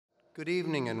Good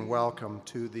evening and welcome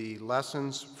to the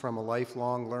Lessons from a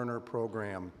Lifelong Learner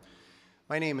program.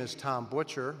 My name is Tom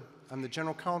Butcher. I'm the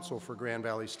General Counsel for Grand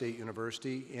Valley State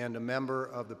University and a member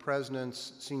of the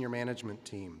President's Senior Management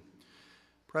Team.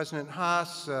 President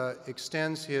Haas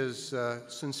extends his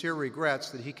sincere regrets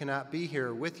that he cannot be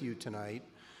here with you tonight,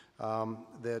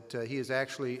 that he is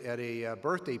actually at a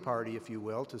birthday party, if you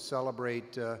will, to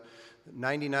celebrate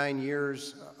 99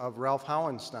 years of Ralph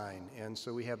Hauenstein, and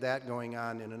so we have that going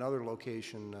on in another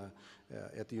location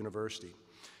at the university.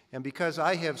 And because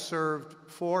I have served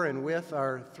for and with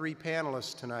our three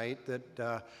panelists tonight,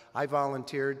 that I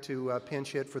volunteered to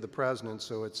pinch hit for the president,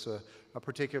 so it's a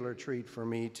particular treat for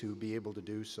me to be able to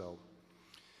do so.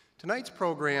 Tonight's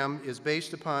program is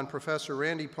based upon Professor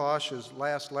Randy Pausch's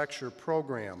last lecture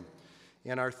program,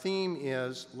 and our theme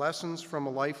is Lessons from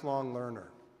a Lifelong Learner.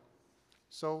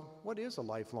 So, what is a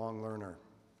lifelong learner?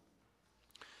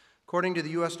 According to the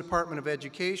U.S. Department of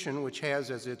Education, which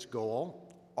has as its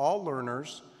goal, all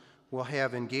learners will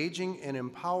have engaging and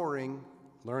empowering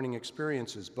learning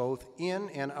experiences, both in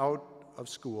and out of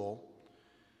school,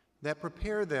 that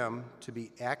prepare them to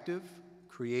be active,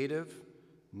 creative,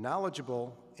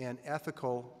 knowledgeable, and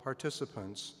ethical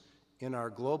participants in our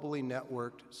globally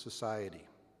networked society.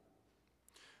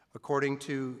 According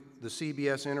to the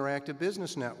CBS Interactive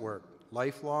Business Network,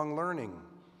 lifelong learning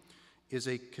is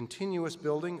a continuous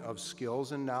building of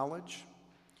skills and knowledge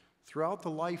throughout the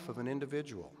life of an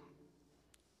individual.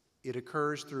 It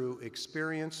occurs through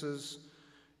experiences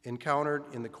encountered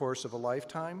in the course of a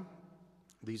lifetime.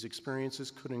 These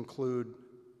experiences could include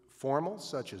formal,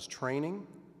 such as training,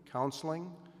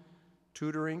 counseling,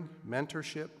 tutoring,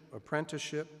 mentorship,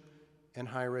 apprenticeship, and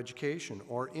higher education,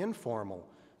 or informal,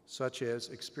 such as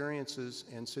experiences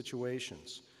and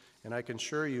situations. And I can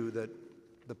assure you that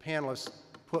the panelists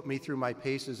put me through my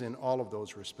paces in all of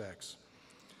those respects.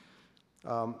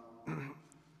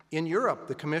 In Europe,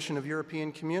 the Commission of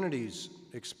European Communities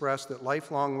expressed that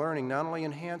lifelong learning not only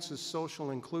enhances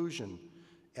social inclusion,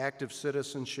 active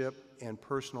citizenship, and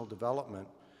personal development,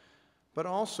 but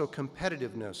also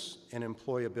competitiveness and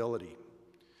employability.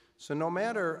 So no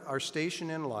matter our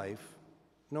station in life,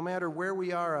 no matter where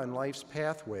we are on life's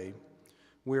pathway,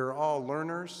 we are all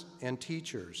learners and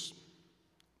teachers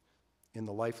in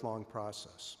the lifelong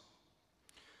process.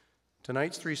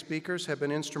 Tonight's three speakers have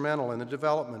been instrumental in the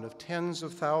development of tens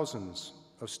of thousands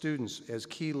of students as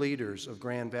key leaders of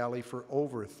Grand Valley for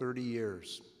over 30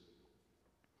 years.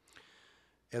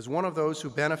 As one of those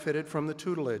who benefited from the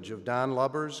tutelage of Don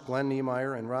Lubbers, Glenn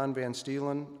Niemeyer, and Ron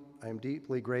VanSteeland, I am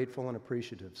deeply grateful and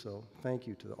appreciative, so thank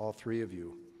you to all three of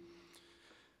you.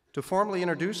 To formally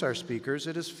introduce our speakers,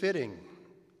 it is fitting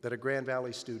that a Grand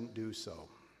Valley student do so.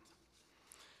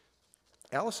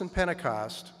 Allison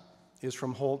Pentecost is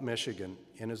from Holt, Michigan,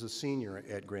 and is a senior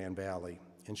at Grand Valley,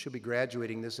 and she'll be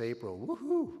graduating this April.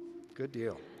 Woohoo! Good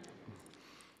deal.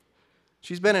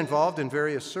 She's been involved in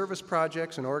various service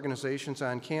projects and organizations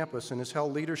on campus and has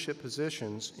held leadership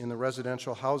positions in the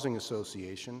Residential Housing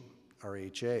Association,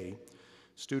 RHA,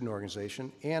 student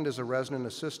organization, and as a resident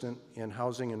assistant in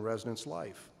Housing and Residence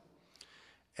Life.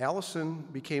 Allison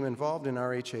became involved in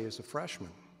RHA as a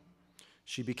freshman.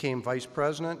 She became vice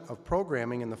president of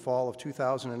programming in the fall of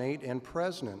 2008 and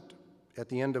president at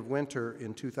the end of winter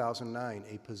in 2009,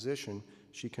 a position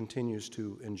she continues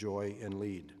to enjoy and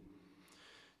lead.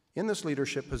 In this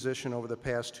leadership position over the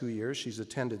past 2 years, she's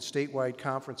attended statewide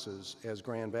conferences as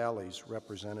Grand Valley's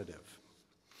representative.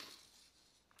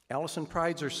 Allison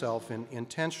prides herself in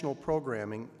intentional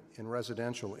programming and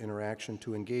residential interaction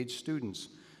to engage students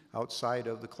outside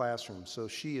of the classroom, so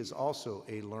she is also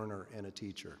a learner and a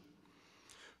teacher.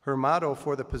 Her motto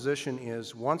for the position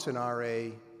is, once an RA,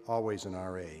 always an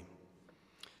RA.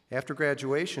 After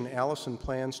graduation, Allison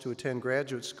plans to attend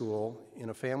graduate school in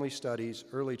a family studies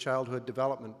early childhood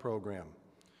development program.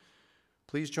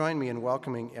 Please join me in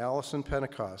welcoming Allison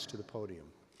Pentecost to the podium.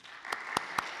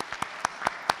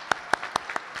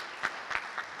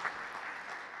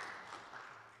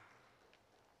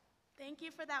 Thank you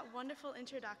for that wonderful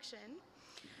introduction.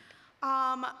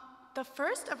 The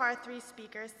first of our three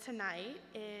speakers tonight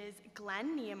is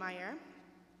Glenn Niemeyer.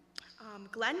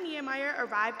 Glenn Niemeyer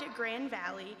arrived at Grand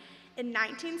Valley in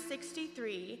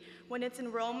 1963 when its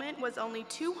enrollment was only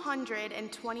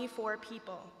 224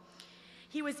 people.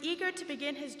 He was eager to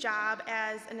begin his job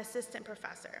as an assistant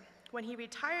professor. When he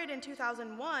retired in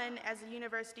 2001 as the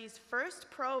university's first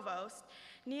provost,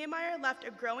 Niemeyer left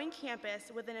a growing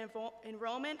campus with an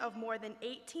enrollment of more than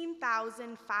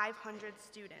 18,500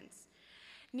 students.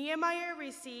 Niemeyer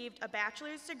received a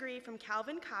bachelor's degree from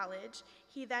Calvin College.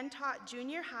 He then taught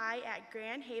junior high at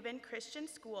Grand Haven Christian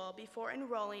School before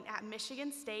enrolling at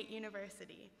Michigan State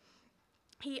University.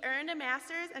 He earned a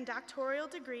master's and doctoral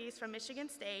degrees from Michigan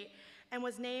State and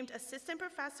was named assistant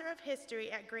professor of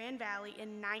history at Grand Valley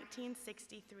in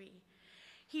 1963.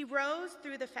 He rose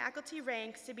through the faculty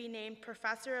ranks to be named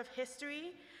professor of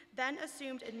history, then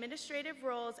assumed administrative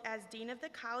roles as dean of the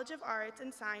College of Arts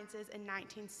and Sciences in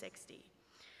 1960,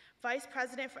 vice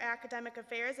president for academic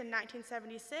affairs in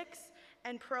 1976,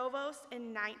 and provost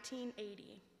in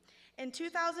 1980. In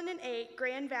 2008,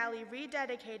 Grand Valley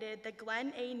rededicated the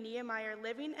Glenn A. Niemeyer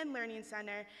Living and Learning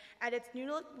Center at its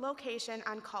new location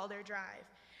on Calder Drive.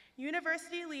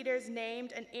 University leaders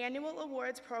named an annual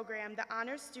awards program that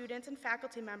honors students and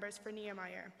faculty members for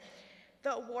Niemeyer.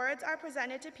 The awards are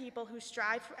presented to people who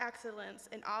strive for excellence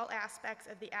in all aspects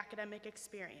of the academic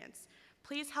experience.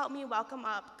 Please help me welcome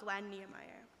up Glenn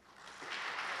Niemeyer.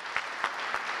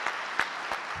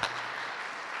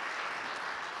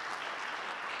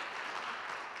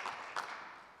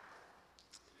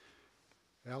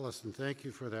 Allison, thank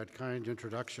you for that kind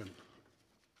introduction.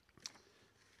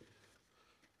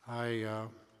 I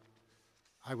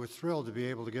was thrilled to be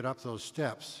able to get up those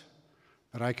steps,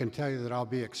 but I can tell you that I'll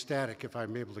be ecstatic if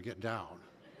I'm able to get down.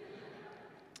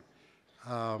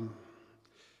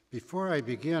 Before I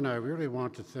begin, I really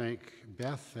want to thank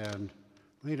Beth and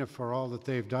Lena for all that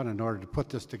they've done in order to put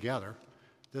this together.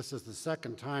 This is the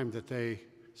second time that they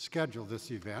scheduled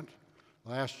this event.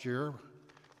 Last year,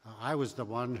 I was the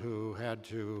one who had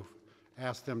to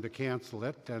ask them to cancel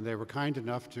it, and they were kind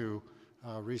enough to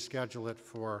reschedule it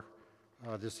for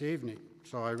this evening.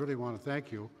 So I really want to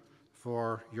thank you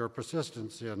for your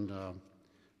persistence in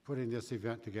putting this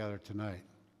event together tonight.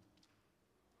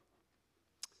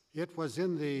 It was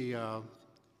in the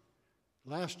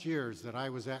last years that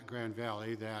I was at Grand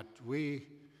Valley that we,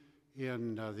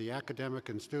 in the Academic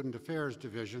and Student Affairs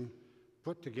Division,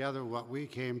 put together what we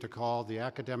came to call the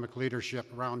Academic Leadership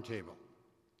Roundtable.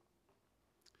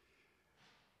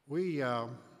 We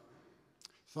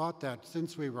thought that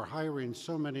since we were hiring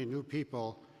so many new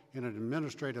people in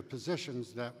administrative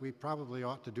positions that we probably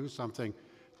ought to do something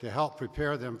to help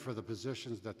prepare them for the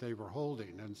positions that they were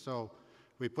holding. And so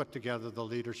we put together the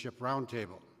Leadership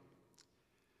Roundtable.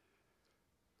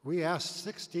 We asked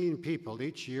 16 people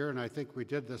each year, and I think we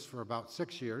did this for about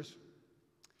 6 years,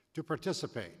 to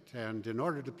participate. And in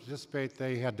order to participate,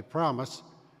 they had to promise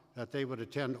that they would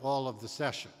attend all of the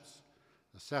sessions.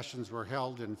 The sessions were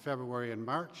held in February and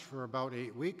March for about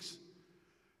 8 weeks.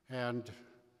 And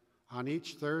on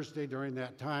each Thursday during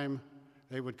that time,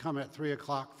 they would come at 3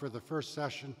 o'clock for the first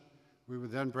session. We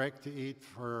would then break to eat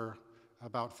for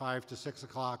about 5 to 6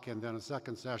 o'clock, and then a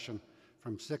second session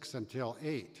from 6 until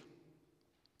 8.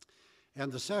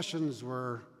 And the sessions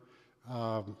were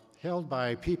held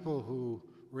by people who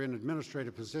were in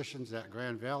administrative positions at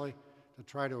Grand Valley to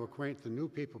try to acquaint the new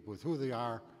people with who they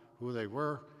are, who they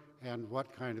were, and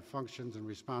what kind of functions and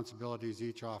responsibilities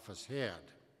each office had.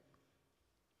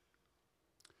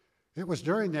 It was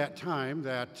during that time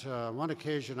that one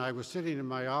occasion I was sitting in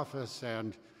my office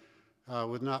and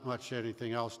with not much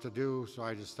anything else to do, so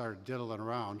I just started diddling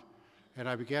around, and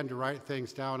I began to write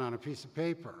things down on a piece of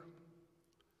paper.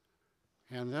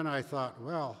 And then I thought,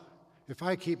 well, if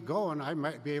I keep going, I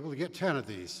might be able to get 10 of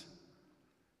these.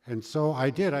 And so I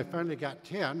did. I finally got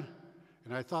 10,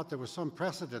 and I thought there was some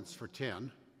precedence for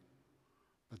 10.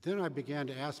 But then I began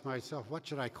to ask myself, what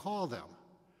should I call them?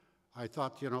 I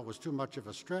thought, it was too much of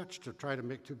a stretch to try to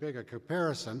make too big a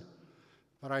comparison.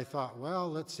 But I thought, well,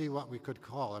 let's see what we could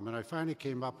call them. And I finally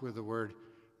came up with the word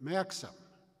maxim.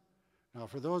 Now,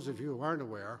 for those of you who aren't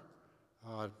aware,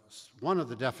 one of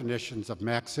the definitions of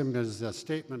maxim is a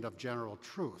statement of general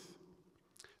truth.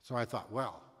 So I thought,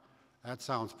 well, that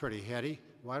sounds pretty heady.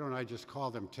 Why don't I just call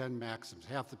them 10 maxims?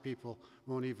 Half the people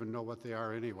won't even know what they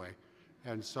are anyway.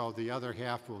 And so the other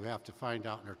half will have to find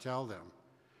out or tell them.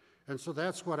 And so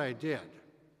that's what I did.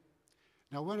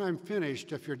 Now, when I'm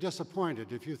finished, if you're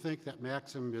disappointed, if you think that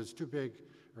maxim is too big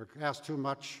or asks too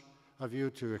much of you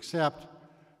to accept,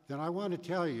 then I want to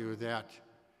tell you that,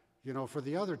 for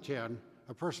the other 10,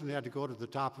 a person had to go to the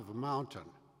top of a mountain.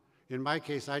 In my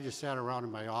case, I just sat around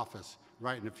in my office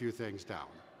writing a few things down.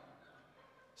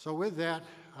 So with that,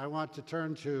 I want to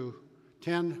turn to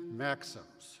 10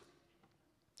 maxims.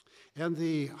 And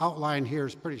the outline here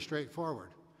is pretty straightforward.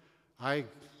 I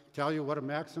tell you what a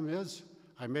maxim is.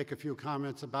 I make a few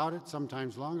comments about it,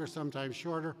 sometimes longer, sometimes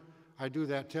shorter. I do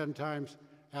that 10 times,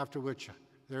 after which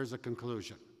there's a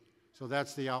conclusion. So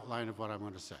that's the outline of what I'm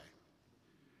going to say.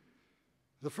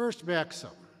 The first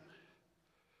maxim: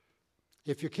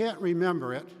 if you can't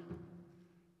remember it,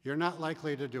 you're not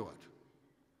likely to do it.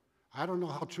 I don't know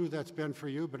how true that's been for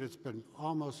you, but it's been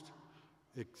almost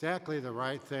exactly the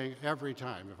right thing every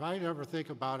time. If I ever think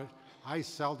about it, I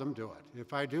seldom do it.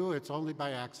 If I do, it's only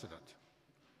by accident.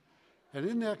 And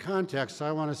in that context,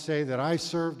 I want to say that I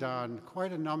served on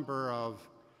quite a number of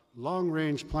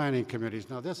long-range planning committees.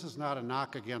 Now, this is not a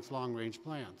knock against long-range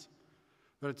plans,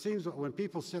 but it seems that when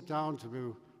people sit down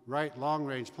to write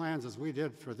long-range plans, as we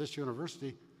did for this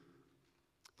university,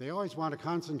 they always want to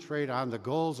concentrate on the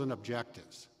goals and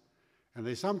objectives. And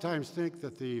they sometimes think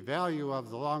that the value of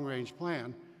the long-range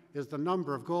plan is the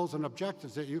number of goals and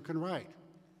objectives that you can write.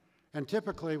 And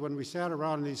typically, when we sat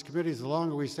around in these committees, the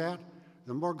longer we sat,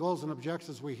 the more goals and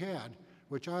objectives we had,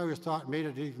 which I always thought made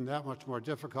it even that much more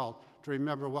difficult to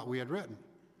remember what we had written.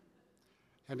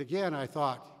 And again, I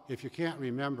thought, if you can't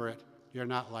remember it, you're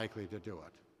not likely to do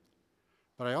it.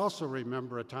 But I also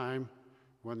remember a time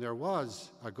when there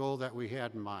was a goal that we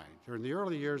had in mind. During the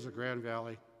early years of Grand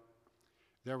Valley,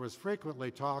 there was frequently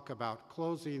talk about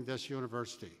closing this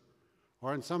university,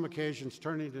 or on some occasions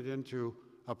turning it into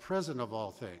a prison of all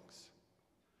things.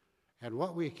 And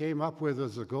what we came up with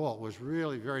as a goal was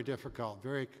really very difficult,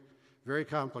 very, very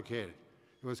complicated.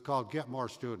 It was called Get More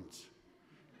Students.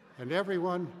 And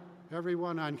everyone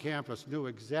on campus knew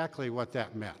exactly what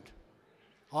that meant.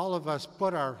 All of us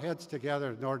put our heads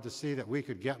together in order to see that we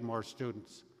could get more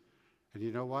students. And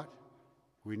you know what?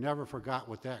 We never forgot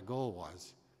what that goal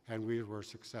was, and we were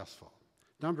successful.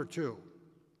 Number two,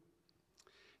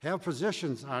 have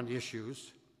positions on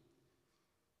issues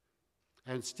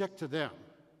and stick to them,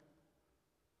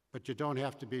 but you don't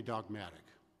have to be dogmatic.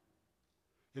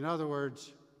 In other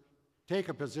words, take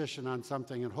a position on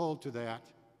something and hold to that,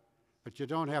 but you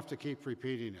don't have to keep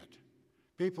repeating it.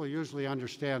 People usually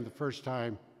understand the first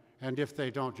time, and if they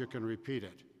don't, you can repeat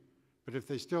it. But if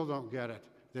they still don't get it,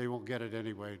 they won't get it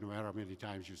anyway, no matter how many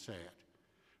times you say it.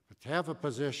 But to have a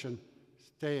position,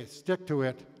 stick to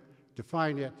it,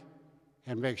 define it,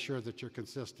 and make sure that you're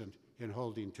consistent in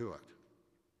holding to it.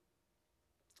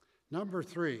 Number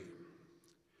three,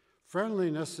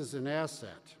 friendliness is an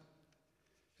asset,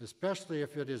 especially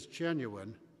if it is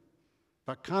genuine,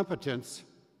 but competence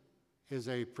is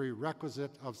a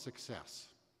prerequisite of success.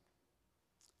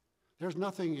 There's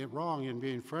nothing wrong in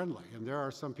being friendly, and there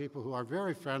are some people who are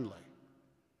very friendly,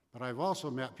 but I've also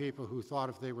met people who thought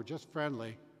if they were just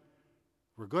friendly,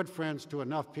 were good friends to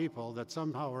enough people that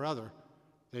somehow or other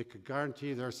they could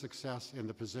guarantee their success in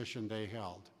the position they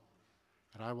held.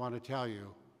 And I want to tell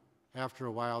you, after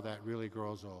a while, that really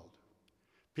grows old.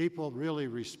 People really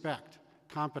respect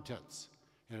competence,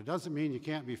 and it doesn't mean you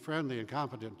can't be friendly and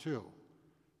competent too,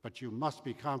 but you must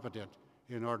be competent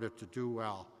in order to do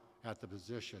well at the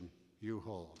position you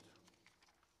hold.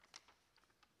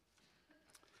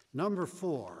 Number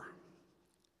four,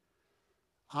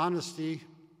 honesty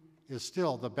is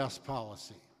still the best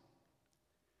policy.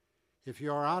 If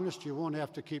you are honest, you won't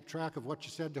have to keep track of what you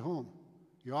said to whom.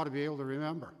 You ought to be able to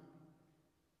remember.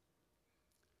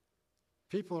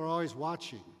 People are always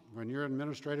watching when you're in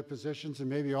administrative positions, and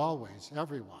maybe always,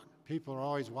 everyone. People are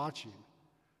always watching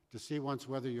to see once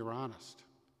whether you're honest,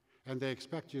 and they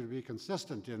expect you to be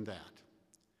consistent in that.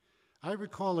 I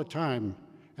recall a time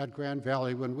at Grand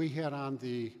Valley when we had on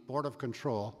the Board of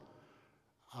Control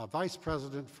a vice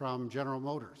president from General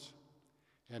Motors,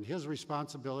 and his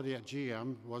responsibility at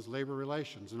GM was labor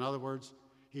relations. In other words,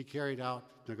 he carried out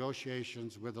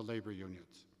negotiations with the labor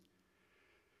unions.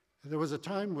 There was a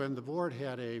time when the board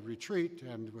had a retreat,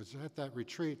 and it was at that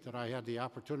retreat that I had the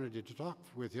opportunity to talk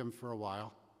with him for a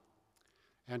while.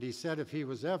 And he said if he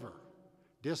was ever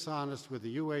dishonest with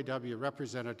the UAW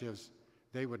representatives,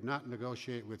 they would not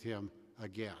negotiate with him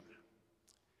again.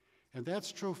 And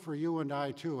that's true for you and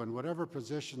I too, in whatever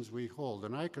positions we hold.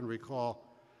 And I can recall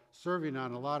serving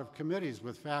on a lot of committees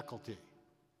with faculty.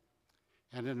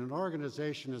 And in an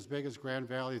organization as big as Grand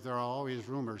Valley, there are always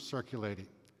rumors circulating.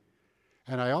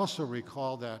 And I also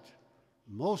recall that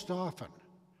most often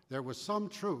there was some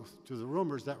truth to the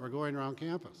rumors that were going around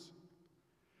campus.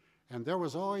 And there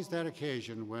was always that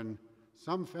occasion when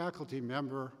some faculty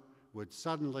member would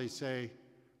suddenly say,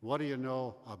 "What do you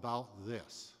know about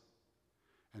this?"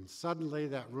 And suddenly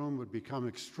that room would become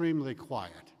extremely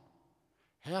quiet.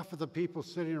 Half of the people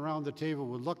sitting around the table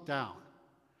would look down,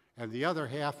 and the other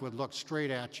half would look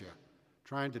straight at you,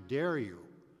 trying to dare you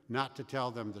not to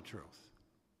tell them the truth.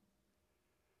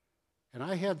 And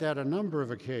I had that a number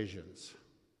of occasions.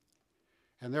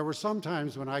 And there were some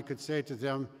times when I could say to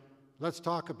them, "Let's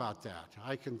talk about that.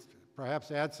 I can perhaps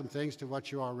add some things to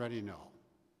what you already know."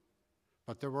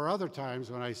 But there were other times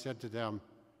when I said to them,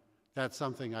 "That's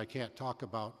something I can't talk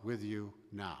about with you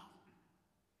now.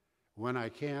 When I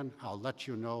can, I'll let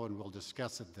you know and we'll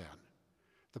discuss it then.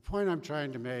 The point I'm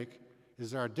trying to make is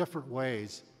there are different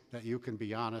ways that you can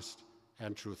be honest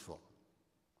and truthful.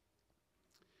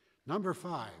 Number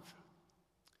 5,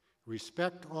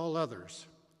 respect all others.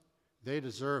 They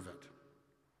deserve it.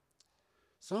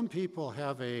 Some people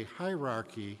have a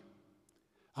hierarchy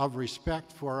of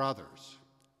respect for others.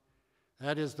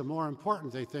 That is, the more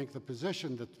important they think the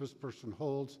position that this person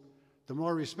holds, the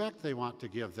more respect they want to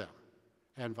give them,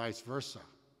 and vice versa.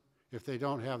 If they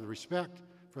don't have the respect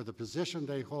for the position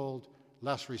they hold,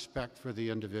 less respect for the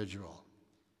individual.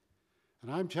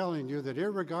 And I'm telling you that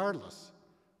irregardless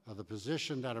of the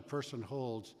position that a person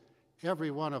holds, every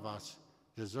one of us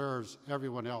deserves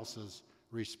everyone else's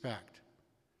respect.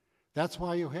 That's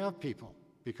why you have people,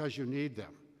 because you need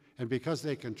them, and because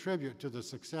they contribute to the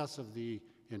success of the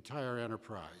entire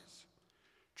enterprise.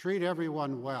 Treat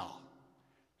everyone well,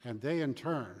 and they in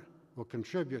turn will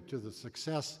contribute to the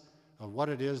success of what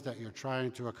it is that you're trying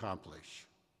to accomplish,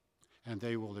 and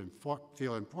they will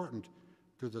feel important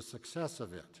to the success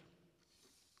of it.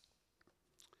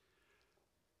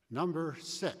 Number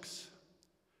 6,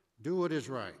 do what is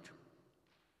right.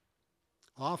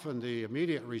 Often the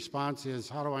immediate response is,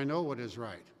 how do I know what is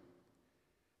right?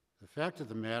 The fact of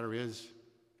the matter is,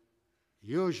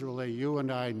 usually you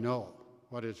and I know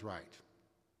what is right.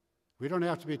 We don't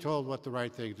have to be told what the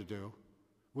right thing to do.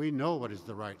 We know what is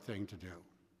the right thing to do.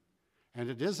 And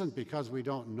it isn't because we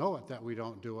don't know it that we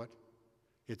don't do it.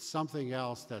 It's something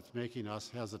else that's making us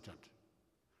hesitant.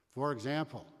 For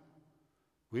example,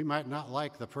 we might not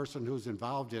like the person who's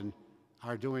involved in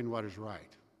our doing what is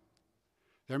right.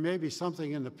 There may be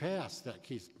something in the past that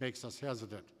makes us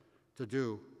hesitant to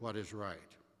do what is right.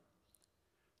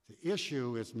 The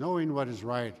issue is knowing what is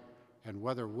right and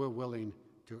whether we're willing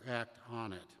to act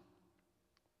on it.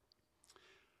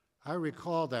 I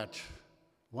recall that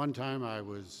one time I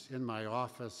was in my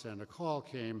office and a call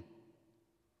came,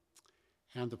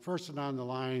 and the person on the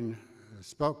line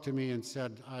spoke to me and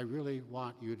said, I really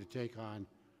want you to take on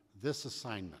this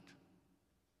assignment.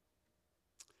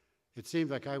 It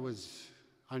seemed like I was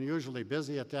unusually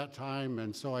busy at that time,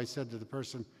 and so I said to the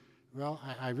person, well,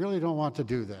 I really don't want to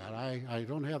do that. I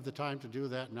don't have the time to do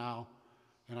that now,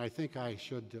 and I think I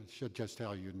should just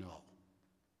tell you no.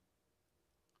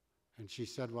 And she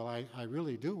said, well, I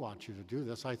really do want you to do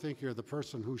this. I think you're the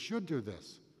person who should do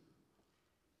this.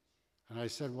 And I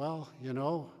said, well, you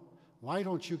know, why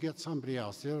don't you get somebody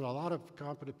else? There are a lot of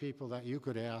competent people that you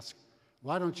could ask.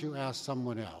 Why don't you ask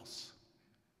someone else?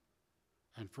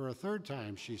 And for a third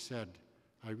time, she said,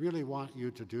 I really want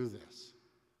you to do this.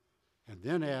 And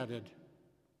then added,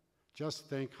 just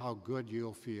think how good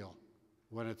you'll feel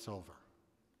when it's over.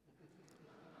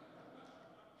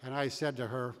 And I said to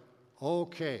her,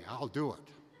 okay, I'll do it.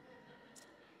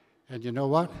 And you know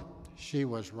what? She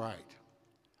was right.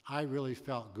 I really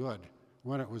felt good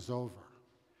when it was over.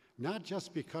 Not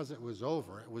just because it was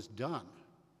over, it was done.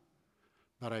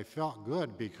 But I felt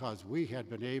good because we had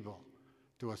been able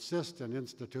to assist an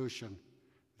institution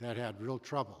that had real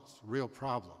troubles, real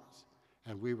problems,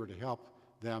 and we were to help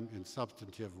them in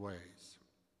substantive ways.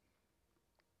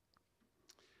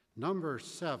 Number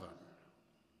 7,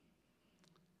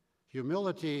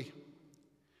 humility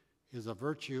is a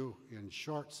virtue in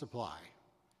short supply.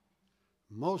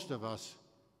 Most of us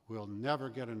will never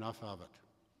get enough of it.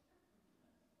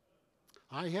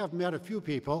 I have met a few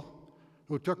people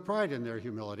who took pride in their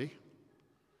humility,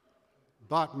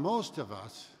 but most of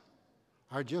us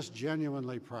are just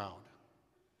genuinely proud.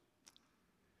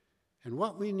 And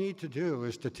what we need to do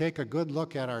is to take a good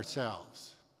look at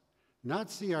ourselves, not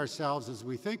see ourselves as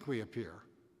we think we appear,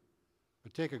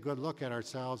 but take a good look at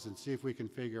ourselves and see if we can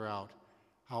figure out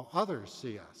how others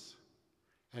see us.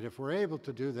 And if we're able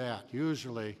to do that,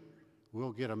 usually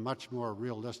we'll get a much more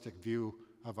realistic view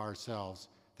of ourselves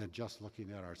than just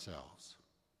looking at ourselves.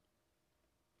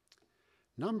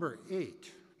 Number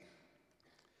 8,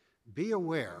 be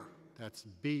aware, that's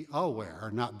be aware,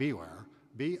 not beware,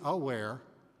 be aware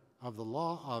of the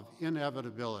law of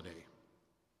inevitability.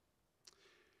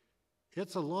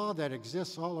 It's a law that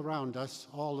exists all around us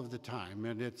all of the time,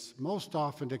 and it's most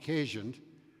often occasioned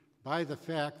by the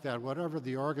fact that whatever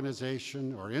the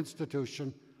organization or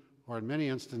institution, or in many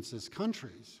instances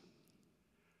countries,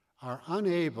 are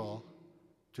unable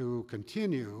to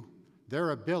continue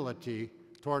their ability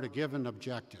toward a given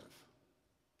objective.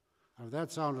 Now,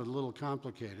 that sounded a little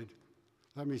complicated.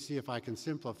 Let me see if I can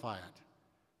simplify it.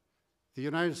 The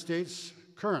United States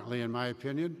currently, in my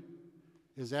opinion,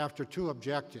 is after 2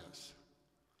 objectives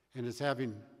and is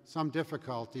having some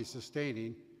difficulty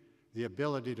sustaining the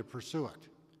ability to pursue it.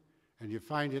 And you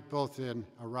find it both in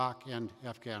Iraq and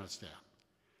Afghanistan.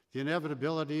 The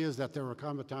inevitability is that there will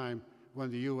come a time when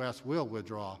the U.S. will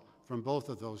withdraw from both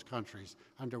of those countries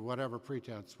under whatever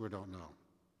pretense we don't know.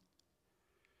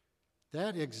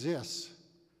 That exists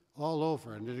all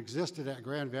over, and it existed at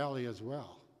Grand Valley as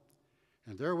well.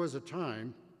 And there was a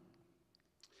time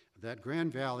that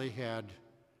Grand Valley had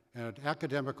an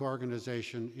academic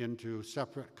organization into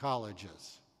separate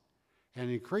colleges, and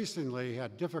increasingly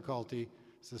had difficulty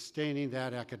sustaining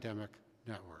that academic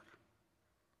network.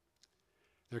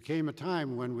 There came a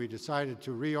time when we decided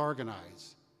to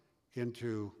reorganize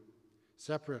into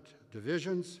separate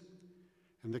divisions,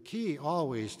 and the key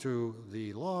always to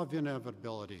the law of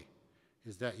inevitability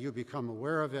is that you become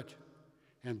aware of it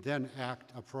and then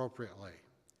act appropriately.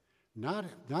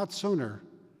 Not sooner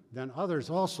than others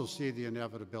also see the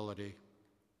inevitability,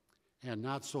 and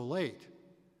not so late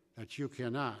that you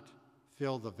cannot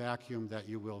fill the vacuum that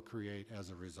you will create as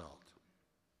a result.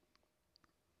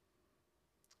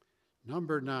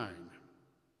 Number 9,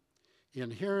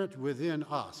 inherent within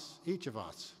us, each of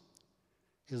us,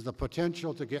 is the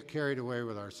potential to get carried away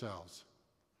with ourselves.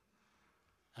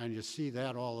 And you see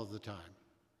that all of the time.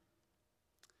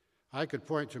 I could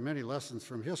point to many lessons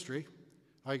from history.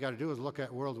 All you got to do is look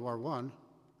at World War I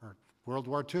or World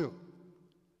War II.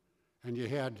 And you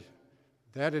had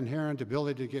that inherent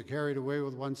ability to get carried away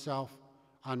with oneself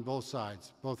on both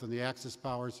sides, both in the Axis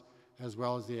powers as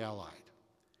well as the Allied.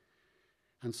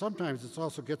 And sometimes it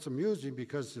also gets amusing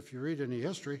because if you read any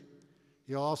history,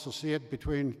 you'll also see it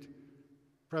between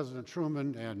President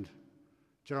Truman and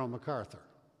General MacArthur.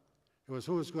 It was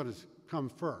who was going to come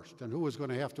first and who was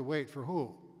going to have to wait for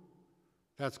who.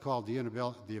 That's called the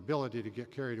ability to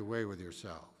get carried away with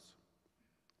yourselves.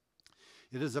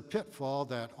 It is a pitfall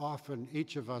that often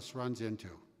each of us runs into,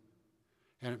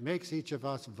 and it makes each of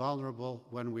us vulnerable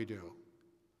when we do,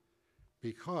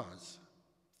 because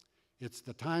it's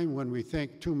the time when we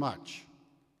think too much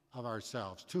of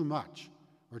ourselves, too much.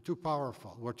 We're too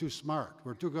powerful, we're too smart,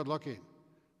 we're too good looking,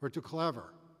 we're too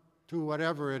clever, too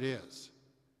whatever it is.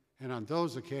 And on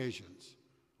those occasions,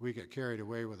 we get carried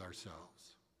away with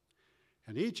ourselves.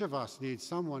 And each of us needs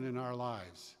someone in our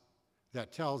lives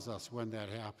that tells us when that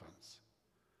happens.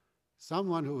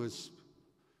 Someone who is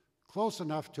close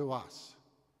enough to us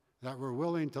that we're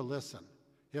willing to listen,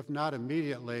 if not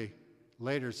immediately,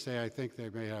 later say, I think they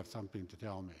may have something to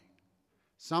tell me.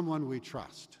 Someone we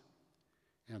trust.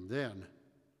 And then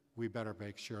we better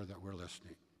make sure that we're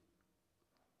listening.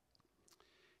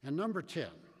 And number 10,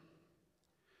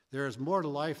 there is more to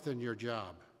life than your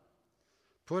job.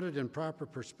 Put it in proper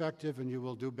perspective and you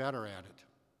will do better at it.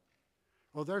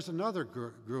 Well, there's another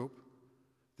group.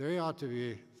 They ought to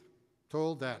be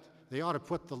told that they ought to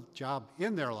put the job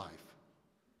in their life.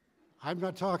 I'm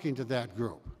not talking to that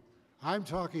group. I'm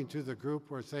talking to the group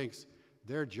who thinks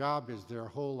their job is their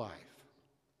whole life.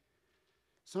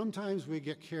 Sometimes we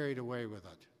get carried away with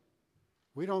it.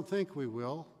 We don't think we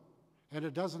will, and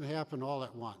it doesn't happen all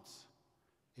at once.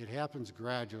 It happens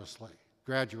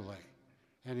gradually,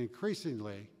 and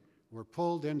increasingly we're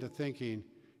pulled into thinking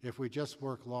if we just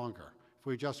work longer, if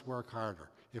we just work harder,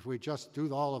 if we just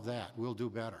do all of that, we'll do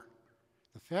better.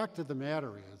 The fact of the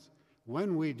matter is,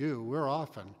 when we do, we're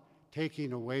often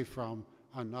taking away from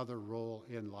another role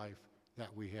in life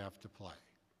that we have to play.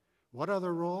 What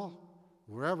other role?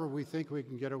 Wherever we think we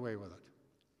can get away with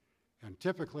it. And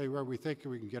typically where we think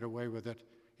we can get away with it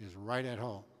is right at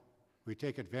home. We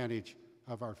take advantage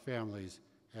of our families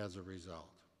as a result.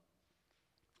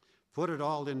 Put it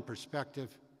all in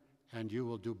perspective and you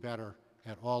will do better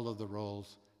at all of the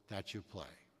roles that you play.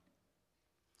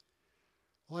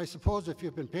 Well, I suppose if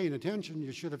you've been paying attention,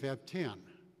 you should have had 10.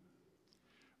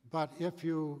 But if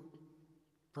you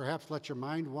perhaps let your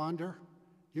mind wander,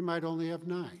 you might only have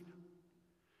 9.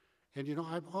 And you know,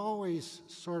 I've always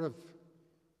sort of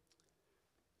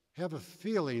have a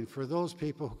feeling for those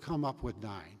people who come up with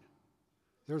 9.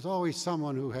 There's always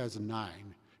someone who has 9,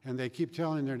 and they keep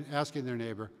asking their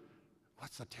neighbor,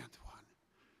 what's the 10th one?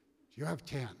 You have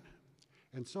 10.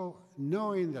 And so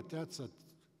knowing that that's a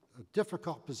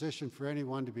difficult position for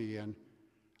anyone to be in,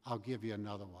 I'll give you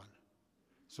another one.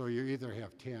 So you either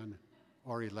have 10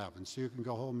 or 11. So you can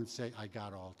go home and say, I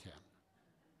got all 10.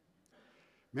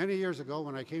 Many years ago,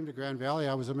 when I came to Grand Valley,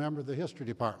 I was a member of the history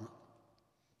department.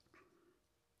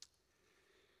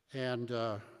 And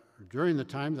during the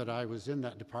time that I was in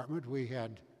that department, we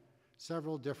had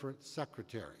several different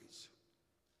secretaries.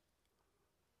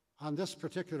 On this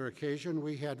particular occasion,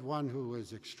 we had one who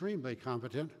was extremely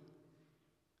competent,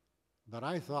 but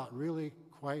I thought really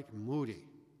quite moody.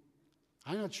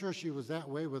 I'm not sure she was that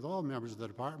way with all members of the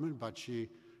department, but she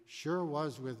sure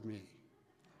was with me.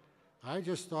 I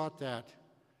just thought that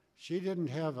she didn't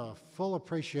have a full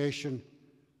appreciation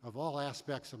of all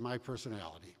aspects of my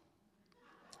personality.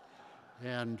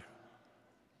 And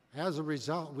as a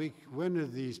result, we went into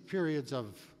these periods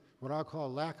of what I'll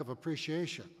call lack of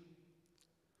appreciation.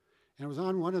 And it was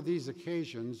on one of these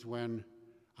occasions when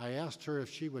I asked her if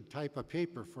she would type a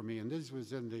paper for me, and this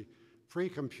was in the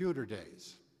pre-computer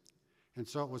days. And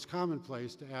so it was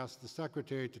commonplace to ask the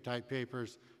secretary to type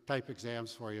papers, type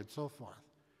exams for you, and so forth.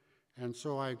 And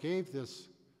so I gave this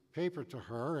paper to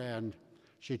her, and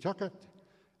she took it.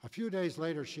 A few days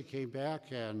later, she came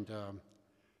back, and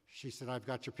she said, "I've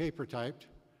got your paper typed."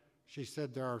 She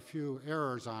said, "There are a few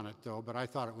errors on it, though, but I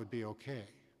thought it would be okay."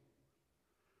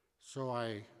 So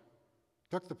I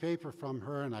took the paper from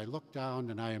her, and I looked down,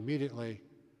 and I immediately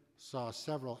saw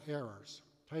several errors,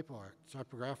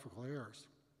 typographical errors.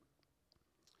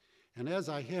 And as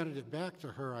I handed it back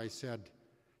to her, I said,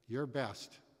 "Your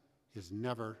best is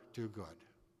never too good."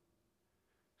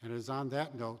 And it is on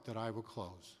that note that I will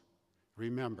close.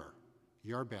 Remember,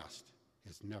 your best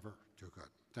is never too good.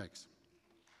 Thanks.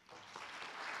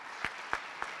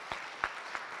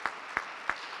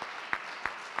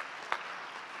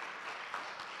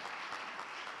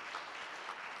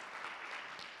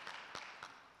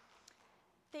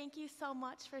 Thank you so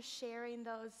much for sharing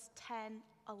those 10,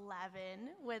 11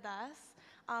 with us.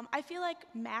 I feel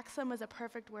like maxim is a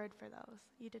perfect word for those.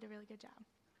 You did a really good job.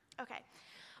 Okay.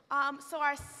 So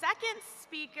our second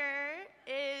speaker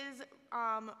is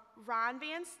Ron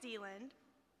VanSteeland.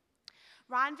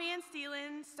 Ron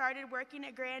VanSteeland started working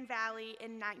at Grand Valley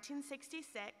in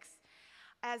 1966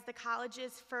 as the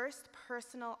college's first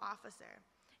personal officer.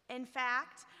 In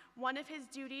fact, one of his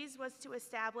duties was to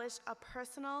establish a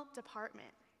personal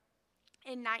department.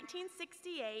 In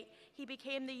 1968, he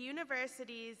became the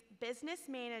university's business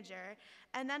manager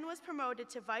and then was promoted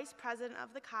to vice president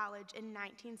of the college in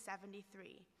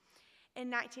 1973. In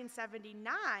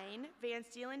 1979,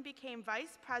 VanSteeland became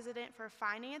vice president for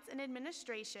finance and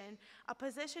administration, a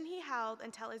position he held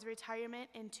until his retirement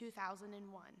in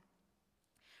 2001.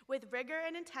 With rigor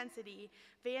and intensity,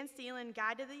 VanSteeland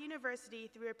guided the university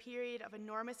through a period of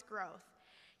enormous growth.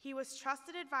 He was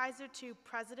trusted advisor to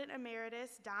President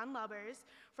Emeritus Don Lubbers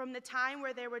from the time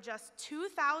where there were just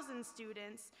 2,000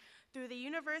 students through the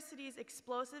university's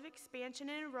explosive expansion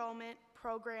and enrollment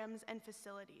programs and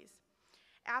facilities.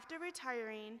 After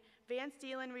retiring,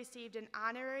 VanSteeland received an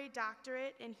honorary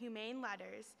doctorate in humane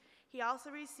letters. He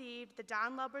also received the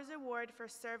Don Lubbers Award for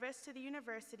service to the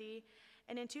university,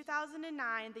 and in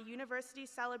 2009, the university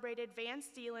celebrated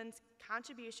VanSteeland's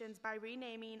contributions by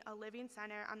renaming a living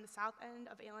center on the south end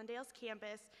of Allendale's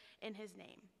campus in his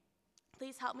name.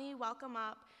 Please help me welcome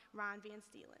up Ron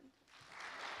VanSteeland.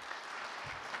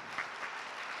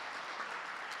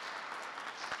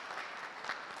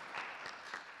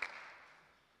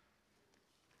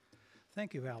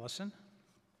 Thank you, Allison.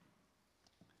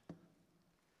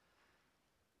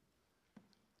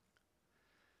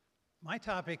 My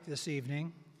topic this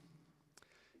evening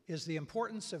is the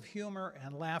importance of humor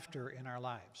and laughter in our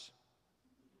lives.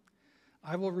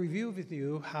 I will review with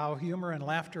you how humor and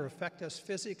laughter affect us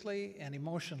physically and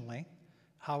emotionally,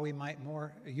 how we might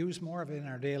use more of it in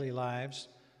our daily lives,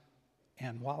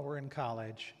 and while we're in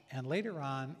college, and later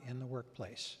on in the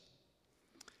workplace.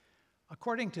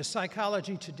 According to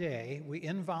Psychology Today, we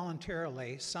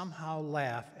involuntarily somehow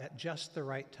laugh at just the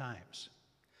right times,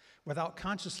 without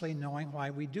consciously knowing why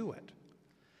we do it.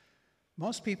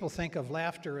 Most people think of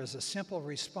laughter as a simple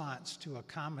response to a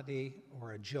comedy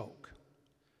or a joke.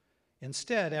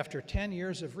 Instead, after 10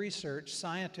 years of research,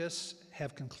 scientists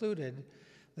have concluded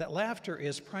that laughter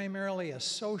is primarily a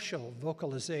social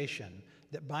vocalization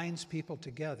that binds people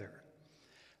together,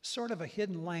 sort of a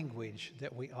hidden language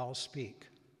that we all speak.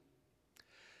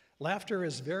 Laughter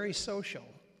is very social,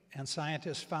 and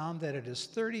scientists found that it is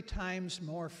 30 times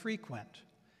more frequent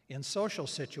in social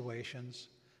situations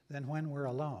than when we're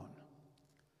alone.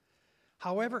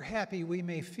 However happy we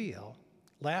may feel,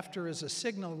 laughter is a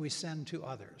signal we send to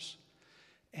others,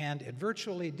 and it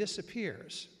virtually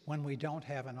disappears when we don't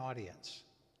have an audience.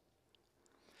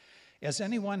 As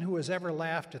anyone who has ever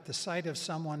laughed at the sight of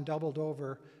someone doubled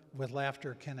over with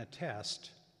laughter can attest,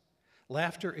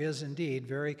 laughter is indeed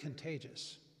very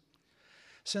contagious.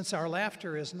 Since our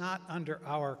laughter is not under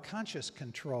our conscious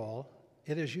control,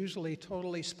 it is usually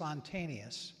totally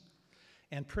spontaneous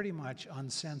and pretty much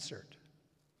uncensored.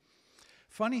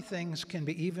 Funny things can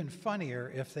be even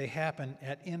funnier if they happen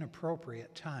at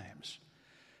inappropriate times.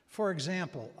 For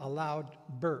example, a loud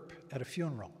burp at a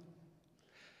funeral,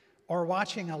 or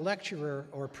watching a lecturer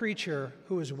or preacher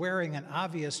who is wearing an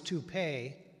obvious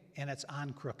toupee and it's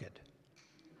on crooked.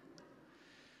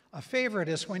 A favorite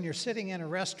is when you're sitting in a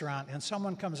restaurant and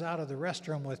someone comes out of the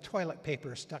restroom with toilet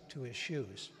paper stuck to his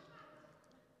shoes.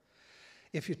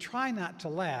 If you try not to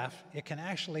laugh, it can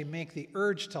actually make the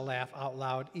urge to laugh out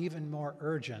loud even more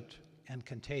urgent and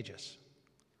contagious.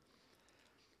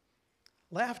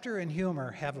 Laughter and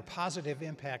humor have a positive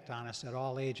impact on us at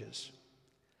all ages.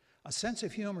 A sense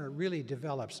of humor really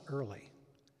develops early.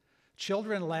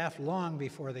 Children laugh long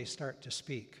before they start to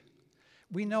speak.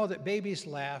 We know that babies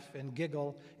laugh and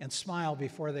giggle and smile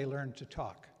before they learn to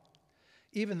talk.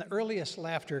 Even the earliest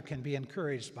laughter can be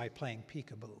encouraged by playing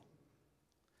peekaboo.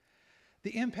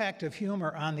 The impact of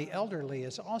humor on the elderly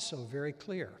is also very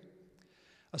clear.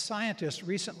 A scientist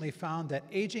recently found that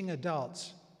aging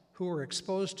adults who were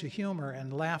exposed to humor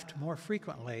and laughed more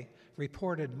frequently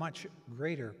reported much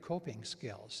greater coping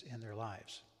skills in their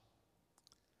lives.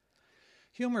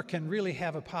 Humor can really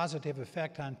have a positive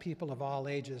effect on people of all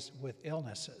ages with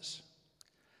illnesses.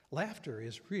 Laughter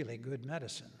is really good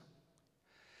medicine.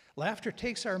 Laughter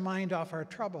takes our mind off our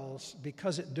troubles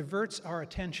because it diverts our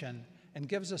attention and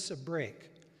gives us a break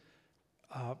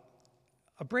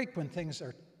when things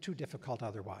are too difficult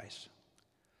otherwise.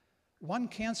 One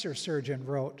cancer surgeon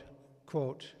wrote,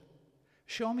 quote,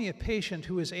 "Show me a patient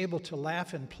who is able to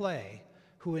laugh and play,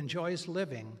 who enjoys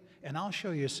living, and I'll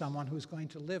show you someone who's going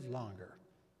to live longer,"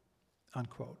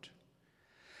 unquote.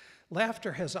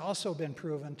 Laughter has also been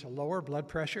proven to lower blood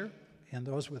pressure in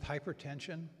those with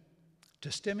hypertension,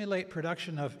 to stimulate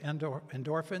production of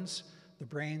endorphins, the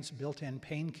brain's built-in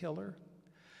painkiller,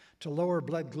 to lower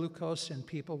blood glucose in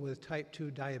people with type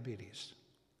 2 diabetes.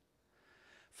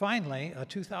 Finally, a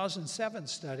 2007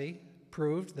 study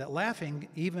proved that laughing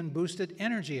even boosted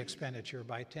energy expenditure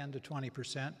by 10 to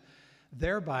 20%,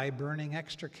 thereby burning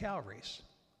extra calories.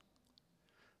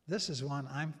 This is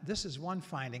one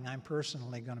finding I'm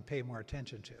personally going to pay more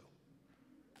attention to.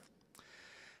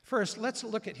 First, let's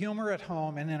look at humor at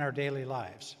home and in our daily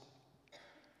lives.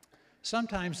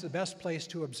 Sometimes the best place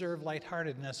to observe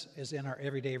lightheartedness is in our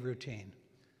everyday routine.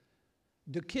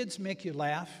 Do kids make you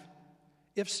laugh?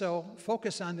 If so,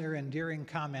 focus on their endearing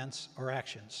comments or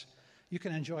actions. You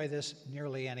can enjoy this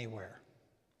nearly anywhere.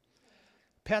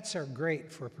 Pets are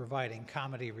great for providing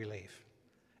comedy relief.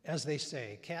 As they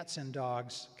say, cats and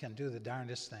dogs can do the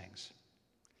darndest things.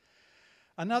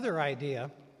 Another idea,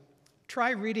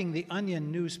 try reading the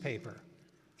Onion newspaper,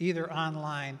 either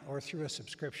online or through a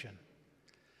subscription.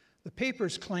 The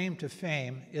paper's claim to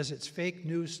fame is its fake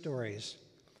news stories,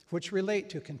 which relate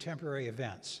to contemporary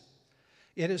events.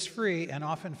 It is free and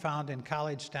often found in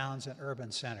college towns and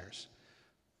urban centers.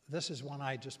 This is one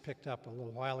I just picked up a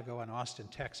little while ago in Austin,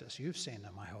 Texas. You've seen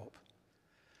them, I hope.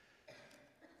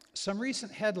 Some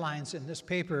recent headlines in this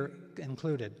paper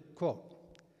included,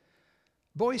 quote,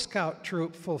 "Boy Scout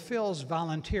troop fulfills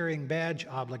volunteering badge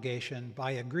obligation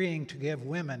by agreeing to give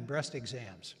women breast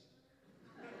exams."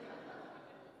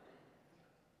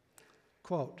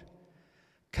 Quote,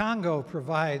 Congo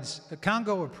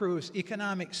approves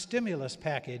economic stimulus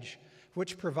package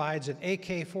which provides an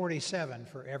AK-47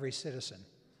 for every citizen.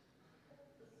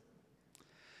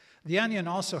 The Onion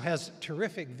also has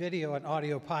terrific video and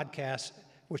audio podcasts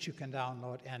which you can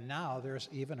download, and now there's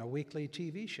even a weekly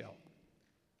TV show.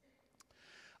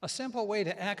 A simple way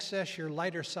to access your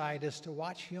lighter side is to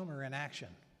watch humor in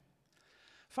action.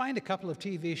 Find a couple of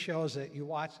TV shows that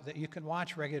you can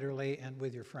watch regularly and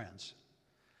with your friends.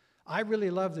 I really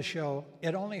love the show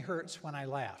It Only Hurts When I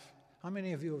Laugh. How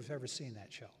many of you have ever seen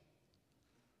that show?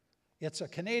 It's a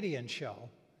Canadian show,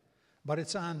 but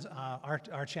it's on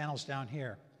our channels down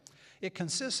here. It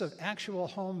consists of actual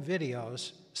home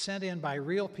videos sent in by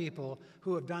real people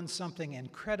who have done something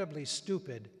incredibly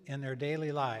stupid in their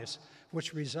daily lives,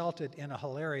 which resulted in a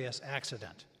hilarious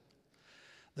accident.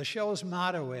 The show's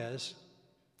motto is,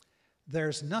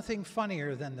 "There's nothing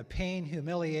funnier than the pain,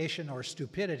 humiliation, or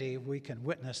stupidity we can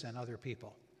witness in other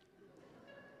people."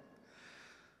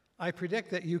 I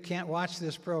predict that you can't watch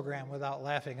this program without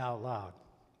laughing out loud.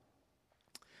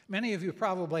 Many of you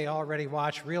probably already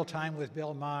watch Real Time with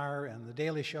Bill Maher and The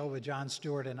Daily Show with Jon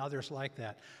Stewart and others like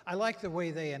that. I like the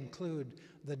way they include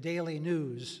the daily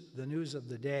news, the news of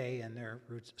the day, in their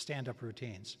stand-up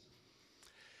routines.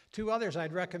 Two others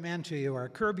I'd recommend to you are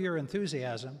Curb Your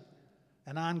Enthusiasm,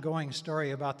 an ongoing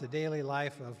story about the daily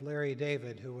life of Larry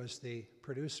David, who was the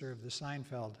producer of the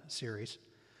Seinfeld series,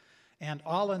 and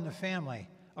All in the Family,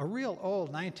 a real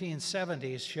old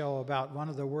 1970s show about one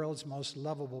of the world's most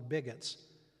lovable bigots,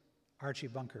 Archie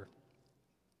Bunker.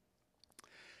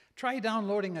 Try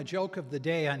downloading a joke of the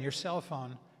day on your cell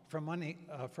phone from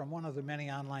one of the many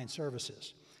online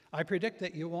services. I predict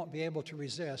that you won't be able to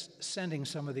resist sending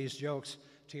some of these jokes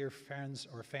to your friends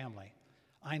or family.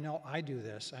 I know I do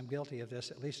this. I'm guilty of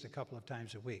this at least a couple of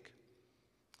times a week.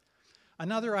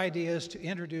 Another idea is to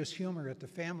introduce humor at the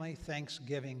family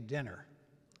Thanksgiving dinner.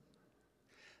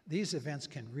 These events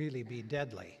can really be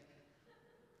deadly.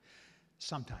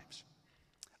 Sometimes.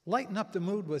 Lighten up the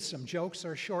mood with some jokes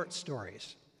or short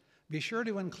stories. Be sure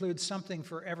to include something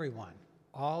for everyone,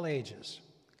 all ages.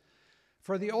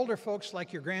 For the older folks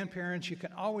like your grandparents, you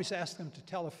can always ask them to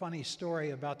tell a funny story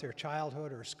about their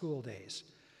childhood or school days.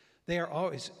 There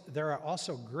are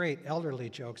also great elderly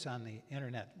jokes on the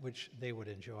internet which they would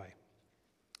enjoy.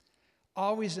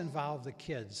 Always involve the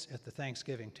kids at the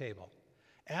Thanksgiving table.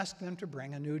 Ask them to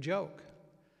bring a new joke.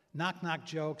 Knock-knock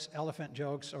jokes, elephant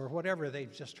jokes, or whatever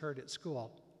they've just heard at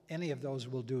school. Any of those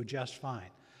will do just fine.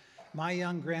 My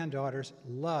young granddaughters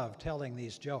love telling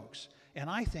these jokes, and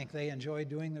I think they enjoy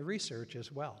doing the research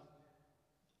as well.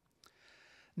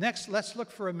 Next, let's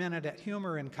look for a minute at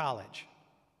humor in college.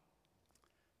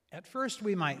 At first,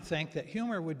 we might think that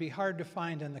humor would be hard to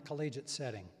find in the collegiate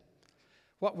setting.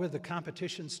 What would the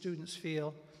competition students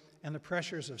feel, and the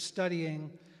pressures of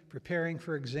studying, preparing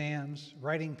for exams,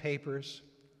 writing papers?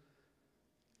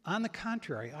 On the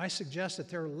contrary, I suggest that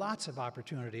there are lots of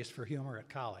opportunities for humor at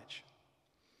college.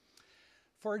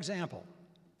 For example,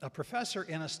 a professor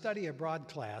in a study abroad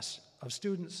class of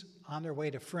students on their way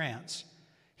to France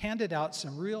handed out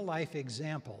some real-life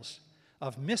examples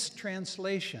of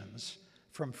mistranslations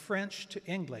from French to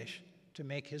English to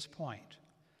make his point.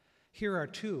 Here are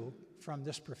two from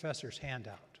this professor's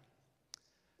handout.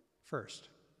 First,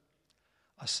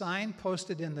 a sign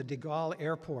posted in the de Gaulle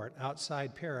airport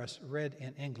outside Paris read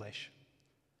in English,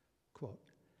 quote,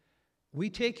 "We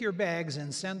take your bags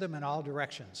and send them in all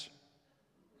directions."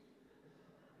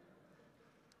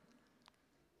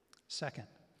 Second,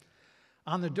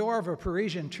 on the door of a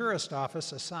Parisian tourist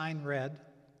office, a sign read,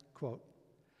 quote,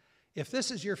 "If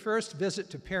this is your first visit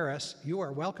to Paris, you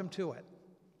are welcome to it."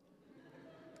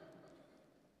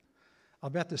 I'll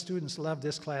bet the students love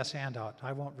this class handout.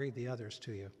 I won't read the others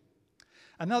to you.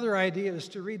 Another idea is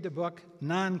to read the book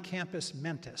Non Campus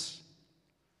Mentis.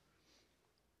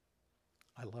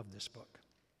 I love this book.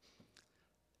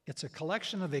 It's a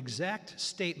collection of exact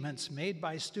statements made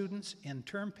by students in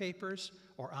term papers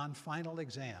or on final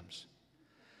exams.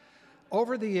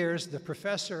 Over the years, the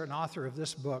professor and author of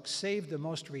this book saved the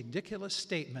most ridiculous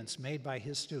statements made by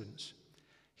his students.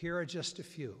 Here are just a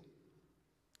few.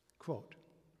 Quote,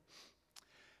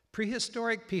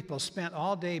 "Prehistoric people spent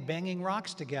all day banging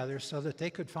rocks together so that they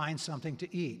could find something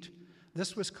to eat.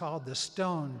 This was called the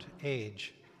Stoned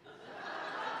Age."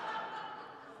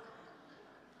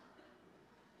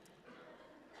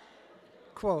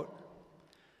 Quote,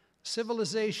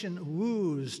 "Civilization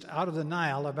woozed out of the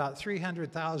Nile about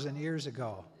 300,000 years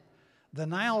ago. The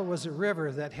Nile was a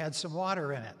river that had some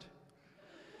water in it.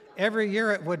 Every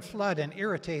year it would flood and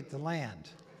irritate the land.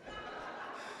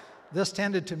 This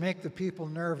tended to make the people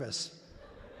nervous."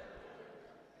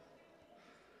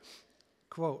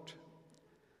 Quote,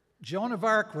 "Joan of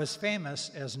Arc was famous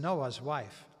as Noah's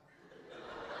wife."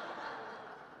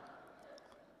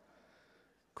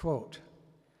 Quote,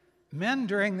 "Men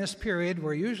during this period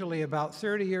were usually about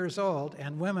 30 years old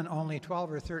and women only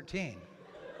 12 or 13.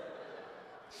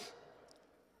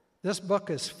 This book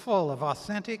is full of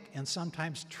authentic and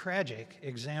sometimes tragic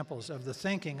examples of the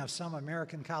thinking of some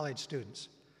American college students.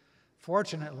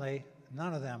 Fortunately,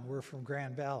 none of them were from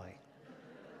Grand Valley.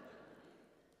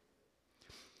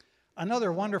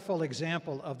 Another wonderful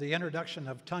example of the introduction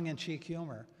of tongue-in-cheek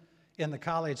humor in the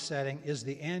college setting is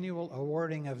the annual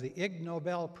awarding of the Ig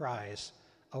Nobel Prize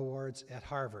awards at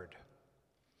Harvard.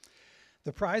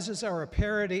 The prizes are a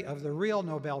parody of the real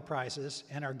Nobel Prizes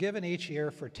and are given each year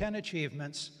for 10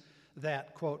 achievements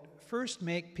that, quote, "first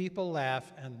make people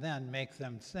laugh and then make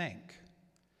them think."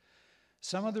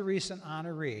 Some of the recent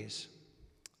honorees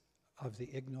of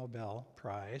the Ig Nobel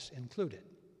Prize included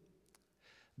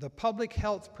the Public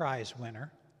Health Prize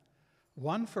winner,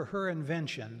 won for her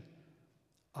invention,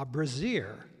 a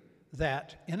brassiere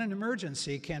that, in an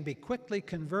emergency, can be quickly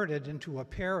converted into a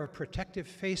pair of protective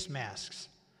face masks,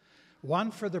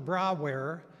 one for the bra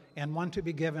wearer and one to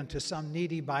be given to some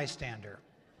needy bystander.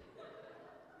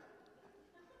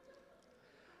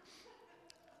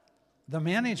 The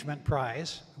Management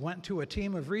Prize went to a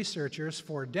team of researchers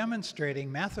for demonstrating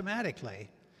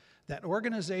mathematically that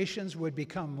organizations would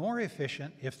become more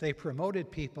efficient if they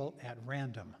promoted people at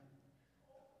random.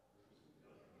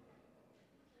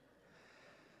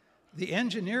 The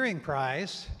Engineering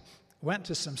Prize went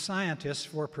to some scientists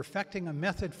for perfecting a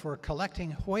method for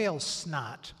collecting whale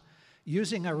snot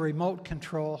using a remote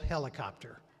control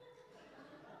helicopter.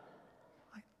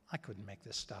 I couldn't make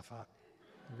this stuff up,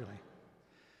 really.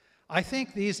 I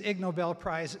think these Ig Nobel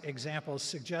Prize examples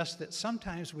suggest that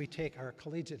sometimes we take our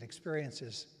collegiate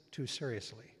experiences too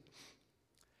seriously.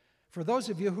 For those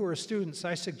of you who are students,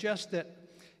 I suggest that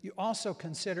you also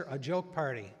consider a joke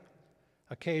party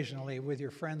occasionally with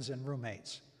your friends and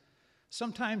roommates.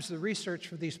 Sometimes the research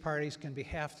for these parties can be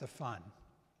half the fun.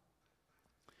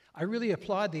 I really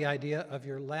applaud the idea of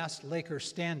your last Laker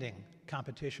standing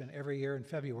competition every year in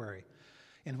February,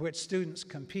 in which students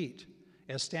compete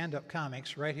as stand-up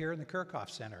comics right here in the Kirchhoff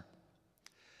Center.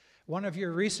 One of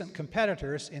your recent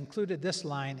competitors included this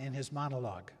line in his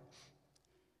monologue.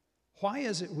 Why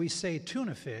is it we say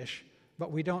tuna fish,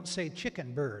 but we don't say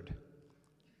chicken bird?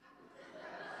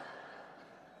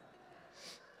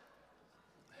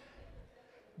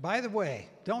 By the way,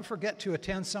 don't forget to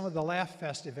attend some of the Laugh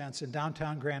Fest events in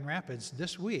downtown Grand Rapids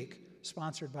this week,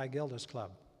 sponsored by Gilda's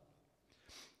Club.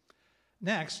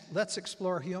 Next, let's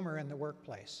explore humor in the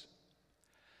workplace.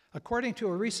 According to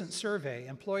a recent survey,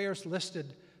 employers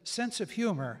listed sense of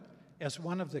humor as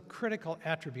one of the critical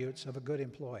attributes of a good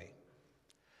employee.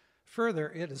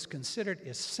 Further, it is considered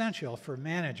essential for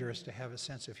managers to have a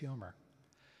sense of humor.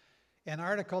 An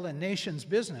article in Nation's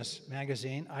Business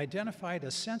magazine identified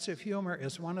a sense of humor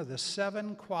as one of the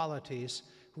 7 qualities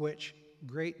which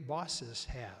great bosses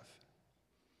have.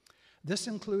 This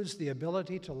includes the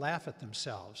ability to laugh at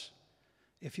themselves.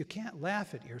 If you can't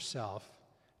laugh at yourself,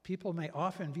 people may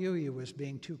often view you as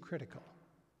being too critical.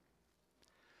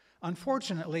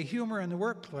 Unfortunately, humor in the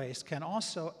workplace can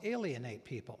also alienate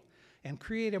people and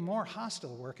create a more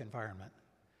hostile work environment.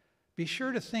 Be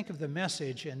sure to think of the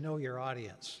message and know your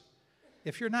audience.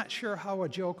 If you're not sure how a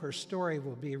joke or story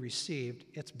will be received,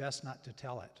 it's best not to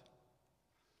tell it.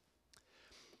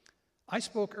 I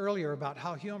spoke earlier about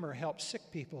how humor helps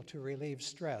sick people to relieve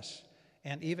stress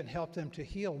and even help them to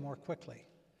heal more quickly.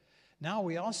 Now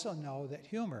we also know that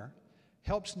humor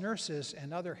helps nurses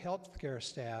and other healthcare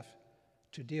staff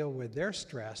to deal with their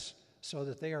stress so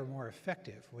that they are more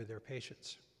effective with their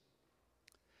patients.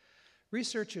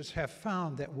 Researchers have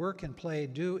found that work and play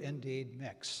do indeed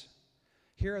mix.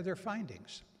 Here are their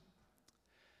findings.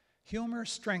 Humor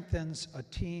strengthens a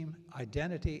team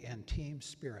identity and team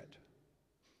spirit.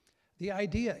 The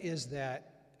idea is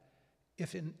that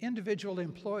if individual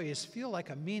employees feel like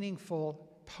a meaningful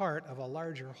part of a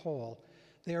larger whole,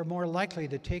 they are more likely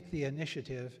to take the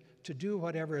initiative to do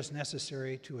whatever is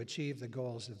necessary to achieve the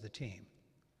goals of the team.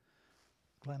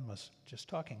 Glenn was just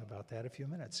talking about that a few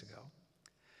minutes ago.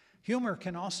 Humor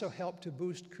can also help to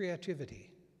boost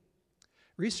creativity.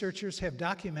 Researchers have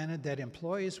documented that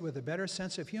employees with a better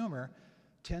sense of humor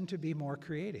tend to be more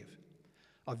creative,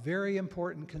 a very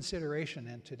important consideration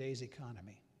in today's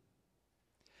economy.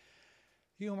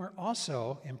 Humor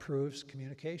also improves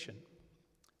communication.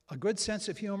 A good sense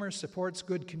of humor supports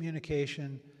good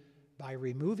communication by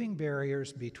removing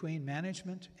barriers between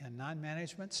management and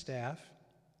non-management staff,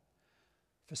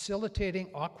 facilitating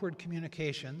awkward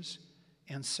communications,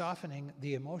 and softening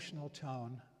the emotional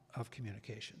tone of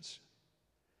communications.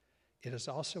 It is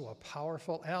also a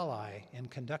powerful ally in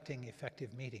conducting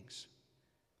effective meetings.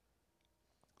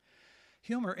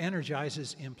 Humor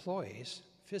energizes employees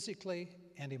physically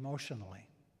and emotionally.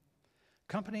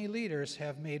 Company leaders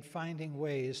have made finding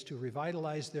ways to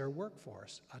revitalize their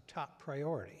workforce a top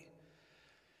priority.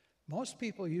 Most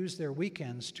people use their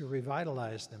weekends to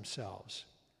revitalize themselves.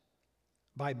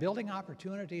 By building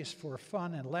opportunities for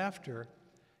fun and laughter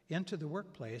into the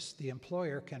workplace, the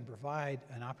employer can provide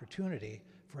an opportunity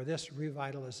for this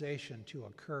revitalization to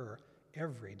occur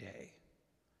every day.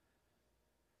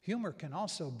 Humor can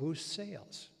also boost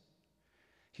sales.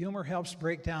 Humor helps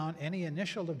break down any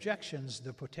initial objections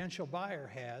the potential buyer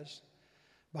has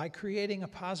by creating a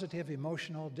positive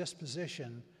emotional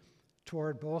disposition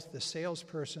toward both the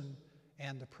salesperson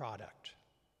and the product.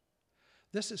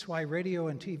 This is why radio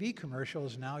and TV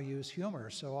commercials now use humor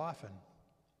so often.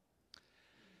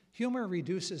 Humor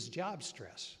reduces job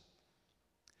stress.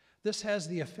 This has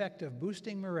the effect of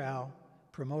boosting morale,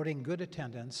 promoting good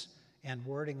attendance, and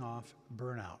warding off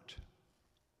burnout.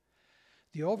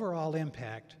 The overall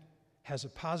impact has a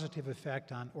positive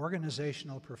effect on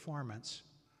organizational performance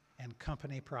and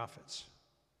company profits.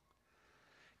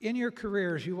 In your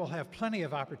careers, you will have plenty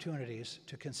of opportunities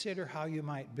to consider how you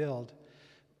might build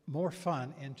more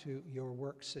fun into your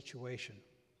work situation.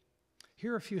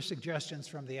 Here are a few suggestions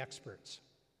from the experts.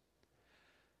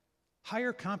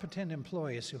 Hire competent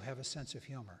employees who have a sense of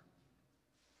humor.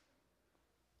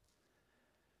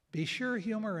 Be sure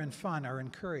humor and fun are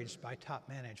encouraged by top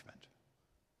management.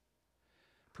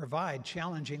 Provide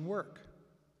challenging work.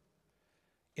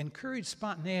 Encourage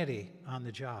spontaneity on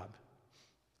the job.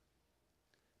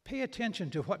 Pay attention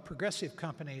to what progressive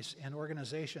companies and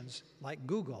organizations like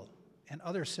Google and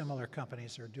other similar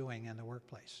companies are doing in the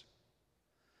workplace.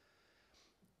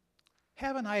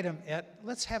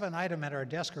 Let's have an item at our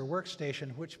desk or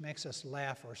workstation which makes us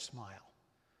laugh or smile.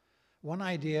 One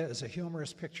idea is a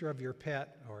humorous picture of your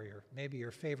pet or maybe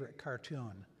your favorite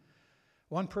cartoon.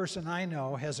 One person I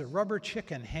know has a rubber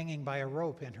chicken hanging by a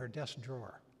rope in her desk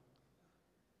drawer.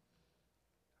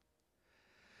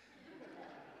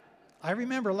 I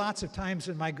remember lots of times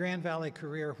in my Grand Valley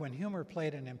career when humor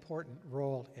played an important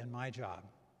role in my job.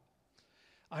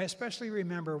 I especially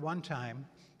remember one time,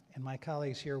 and my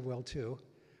colleagues here will too,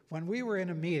 when we were in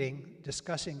a meeting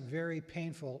discussing very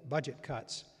painful budget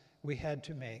cuts we had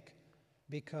to make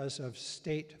because of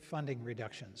state funding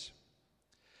reductions.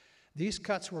 These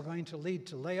cuts were going to lead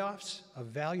to layoffs of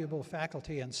valuable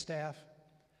faculty and staff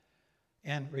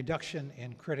and reduction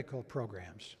in critical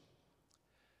programs.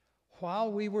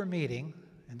 While we were meeting,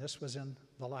 and this was in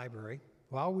the library,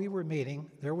 while we were meeting,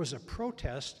 there was a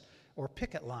protest or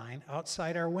picket line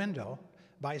outside our window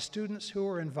by students who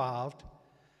were involved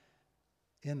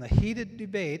in the heated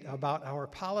debate about our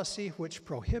policy which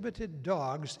prohibited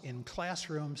dogs in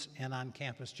classrooms and on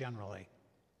campus generally.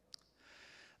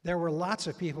 There were lots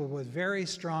of people with very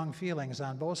strong feelings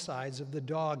on both sides of the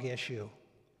dog issue.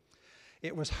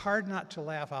 It was hard not to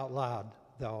laugh out loud,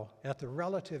 though, at the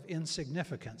relative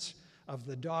insignificance of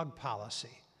the dog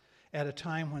policy at a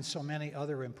time when so many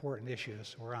other important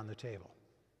issues were on the table.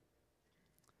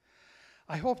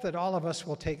 I hope that all of us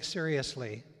will take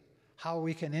seriously how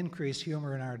we can increase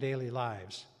humor in our daily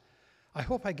lives. I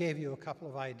hope I gave you a couple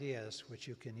of ideas which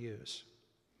you can use.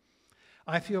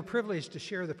 I feel privileged to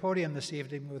share the podium this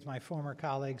evening with my former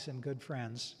colleagues and good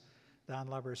friends, Don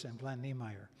Lubbers and Glenn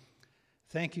Niemeyer.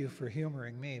 Thank you for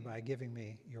humoring me by giving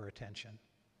me your attention.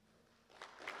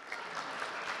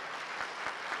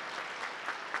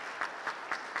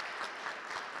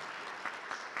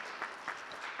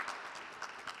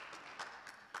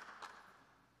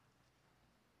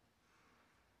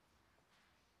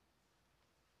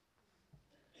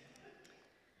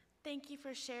 Thank you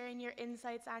for sharing your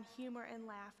insights on humor and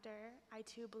laughter. I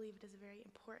too believe it is a very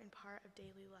important part of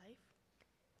daily life.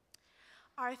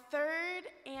 Our third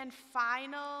and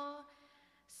final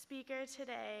speaker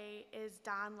today is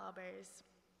Don Lubbers.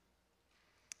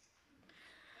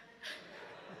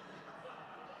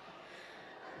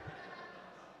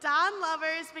 Don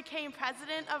Lubbers became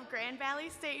president of Grand Valley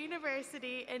State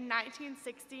University in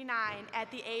 1969 at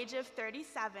the age of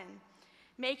 37.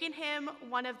 Making him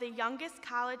one of the youngest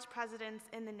college presidents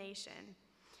in the nation.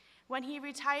 When he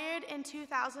retired in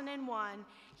 2001,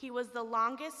 he was the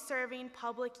longest-serving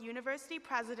public university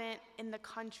president in the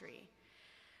country.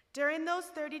 During those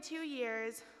 32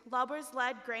 years, Lubbers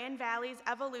led Grand Valley's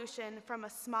evolution from a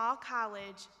small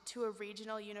college to a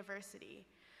regional university.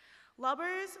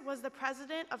 Lubbers was the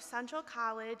president of Central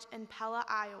College in Pella,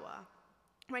 Iowa,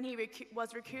 when he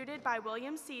was recruited by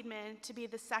William Seidman to be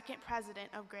the second president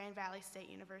of Grand Valley State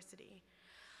University.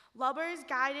 Lubbers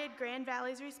guided Grand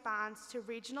Valley's response to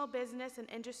regional business and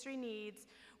industry needs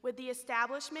with the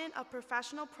establishment of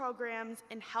professional programs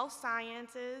in health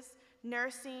sciences,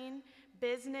 nursing,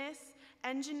 business,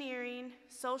 engineering,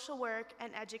 social work,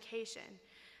 and education.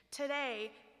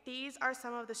 Today, these are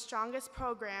some of the strongest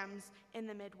programs in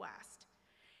the Midwest.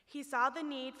 He saw the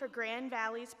need for Grand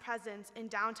Valley's presence in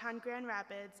downtown Grand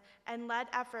Rapids and led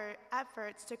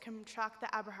efforts to construct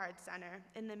the Eberhard Center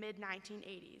in the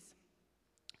mid-1980s.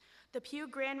 The Pew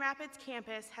Grand Rapids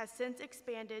campus has since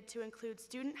expanded to include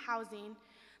student housing,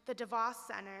 the DeVos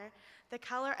Center, the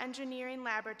Keller Engineering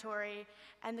Laboratory,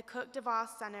 and the Cook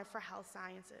DeVos Center for Health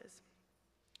Sciences.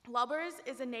 Lubbers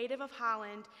is a native of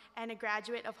Holland and a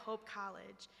graduate of Hope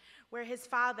College, where his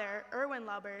father, Erwin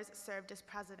Lubbers, served as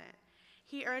president.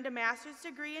 He earned a master's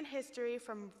degree in history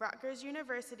from Rutgers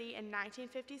University in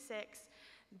 1956,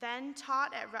 then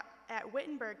taught at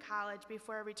Wittenberg College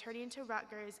before returning to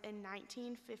Rutgers in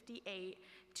 1958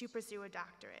 to pursue a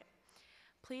doctorate.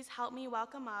 Please help me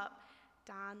welcome up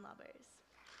Don Lubbers.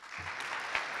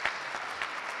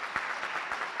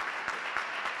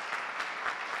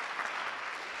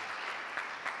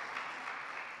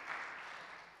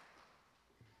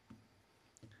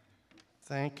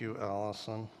 Thank you,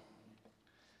 Allison.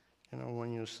 You know,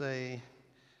 when you say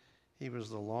he was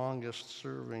the longest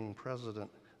serving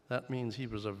president, that means he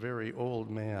was a very old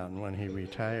man when he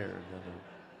retired.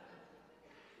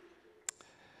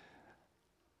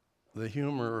 The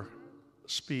humor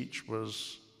speech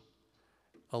was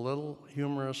a little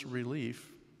humorous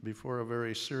relief before a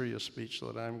very serious speech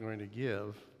that I'm going to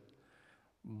give,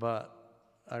 but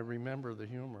I remember the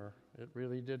humor. It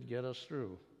really did get us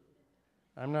through.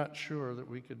 I'm not sure that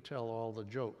we could tell all the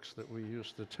jokes that we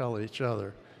used to tell each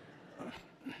other.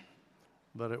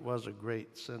 but it was a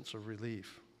great sense of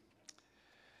relief.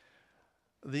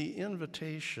 The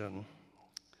invitation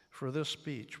for this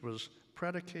speech was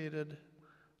predicated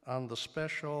on the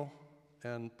special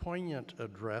and poignant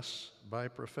address by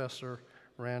Professor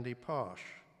Randy Pausch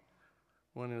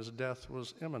when his death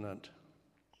was imminent.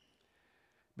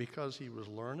 Because he was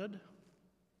learned,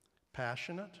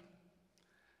 passionate,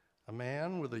 a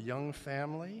man with a young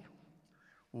family,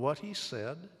 what he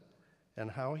said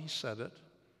and how he said it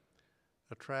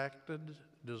attracted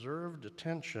deserved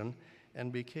attention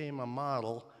and became a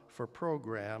model for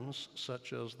programs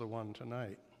such as the one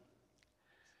tonight.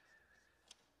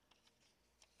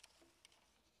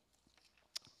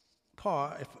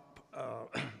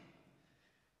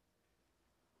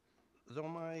 Though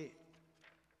my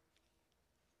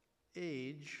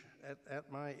age, at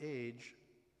my age,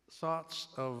 thoughts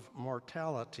of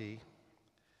mortality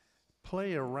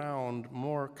play around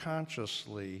more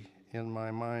consciously in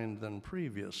my mind than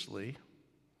previously,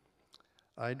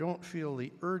 I don't feel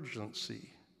the urgency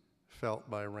felt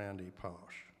by Randy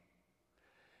Pausch.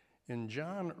 In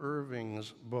John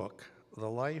Irving's book, The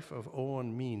Life of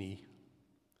Owen Meany,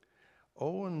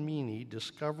 Owen Meany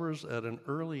discovers at an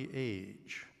early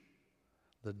age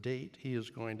the date he is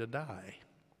going to die.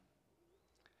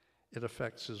 It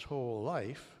affects his whole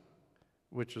life,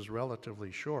 which is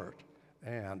relatively short,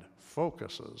 and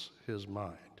focuses his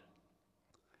mind.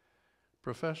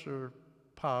 Professor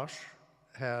Pausch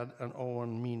had an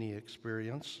Owen Meany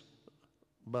experience,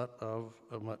 but of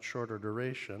a much shorter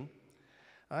duration.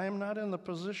 I am not in the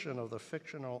position of the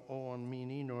fictional Owen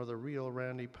Meany nor the real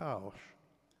Randy Pausch.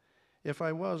 If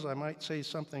I was, I might say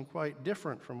something quite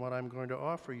different from what I'm going to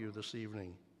offer you this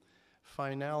evening.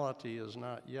 Finality is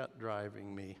not yet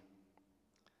driving me.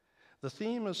 The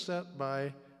theme is set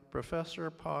by Professor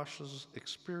Pausch's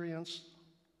experience,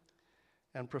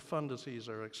 and profundities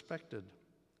are expected.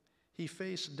 He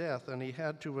faced death, and he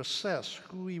had to assess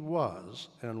who he was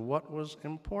and what was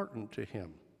important to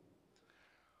him.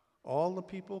 All the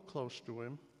people close to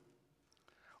him,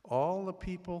 all the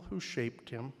people who shaped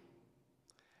him,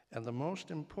 and the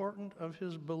most important of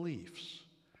his beliefs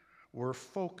were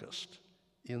focused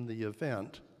in the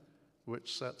event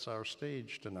which sets our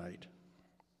stage tonight.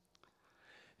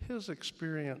 His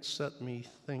experience set me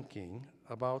thinking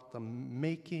about the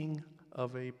making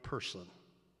of a person.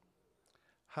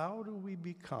 How do we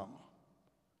become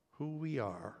who we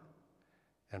are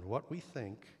and what we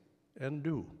think and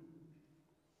do?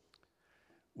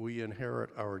 We inherit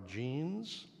our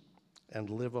genes and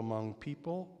live among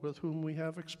people with whom we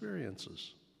have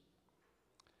experiences.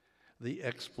 The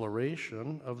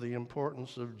exploration of the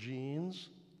importance of genes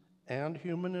and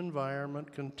human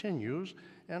environment continues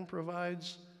and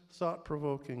provides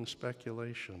thought-provoking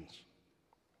speculations.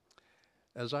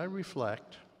 As I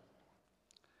reflect,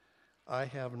 I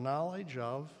have knowledge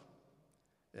of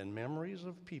and memories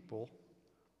of people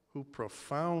who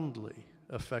profoundly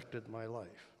affected my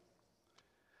life.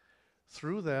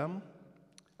 Through them,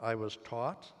 I was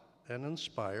taught and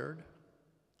inspired.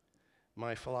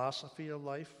 My philosophy of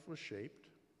life was shaped.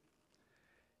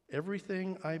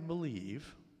 Everything I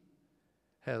believe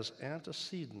has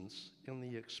antecedents in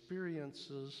the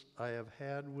experiences I have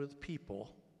had with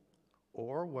people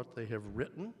or what they have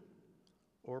written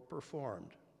or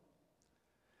performed.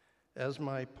 As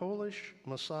my Polish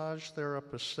massage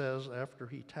therapist says after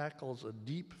he tackles a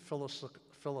deep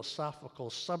philosophical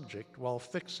subject while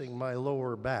fixing my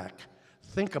lower back,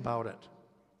 think about it.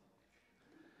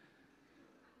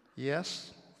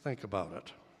 Yes, think about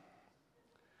it.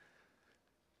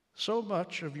 So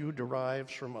much of you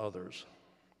derives from others.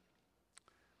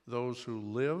 Those who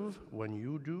live when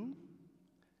you do,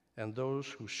 and those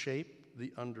who shape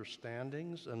the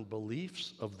understandings and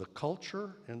beliefs of the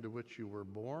culture into which you were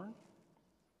born.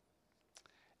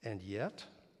 And yet,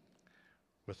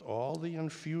 with all the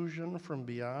infusion from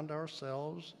beyond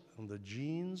ourselves and the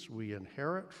genes we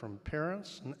inherit from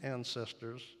parents and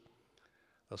ancestors,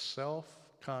 a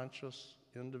self-conscious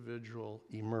individual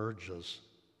emerges,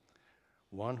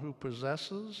 one who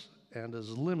possesses and is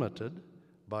limited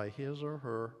by his or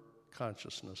her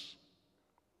consciousness,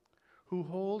 who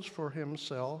holds for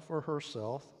himself or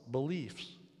herself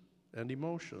beliefs and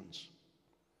emotions,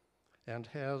 and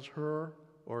has her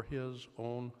or his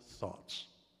own thoughts.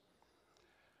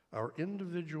 Our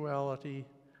individuality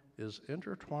is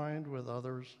intertwined with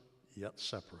others, yet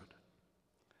separate.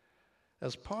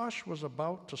 As Pausch was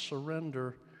about to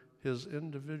surrender his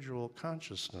individual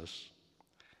consciousness,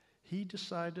 he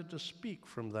decided to speak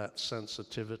from that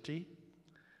sensitivity,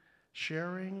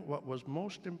 sharing what was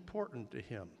most important to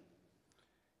him,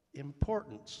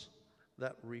 importance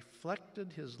that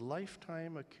reflected his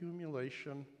lifetime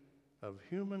accumulation of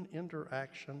human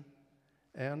interaction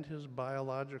and his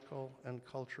biological and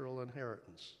cultural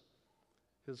inheritance.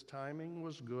 His timing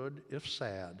was good, if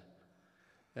sad,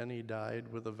 and he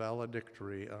died with a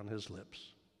valedictory on his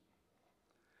lips.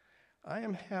 I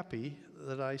am happy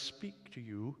that I speak to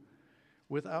you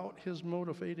without his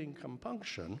motivating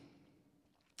compunction,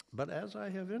 but as I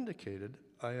have indicated,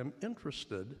 I am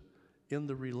interested in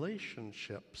the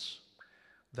relationships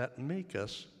that make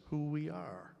us who we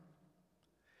are.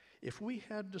 If we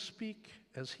had to speak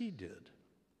as he did,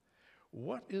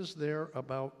 what is there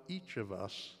about each of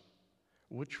us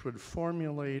which would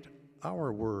formulate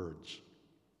our words?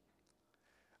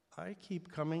 I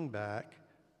keep coming back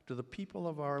to the people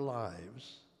of our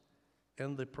lives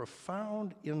and the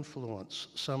profound influence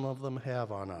some of them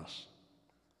have on us.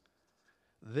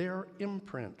 Their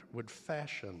imprint would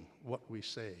fashion what we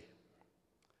say.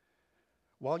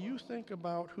 While you think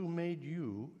about who made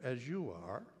you as you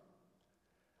are,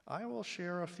 I will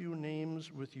share a few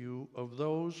names with you of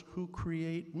those who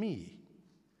create me.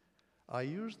 I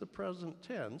use the present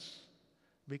tense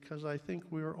because I think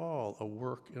we're all a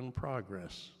work in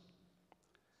progress.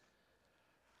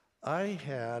 I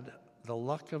had the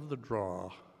luck of the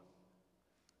draw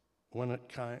when it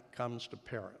comes to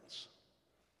parents.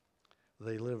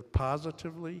 They lived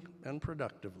positively and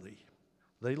productively.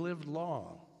 They lived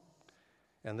long,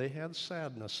 and they had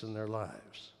sadness in their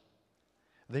lives.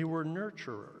 They were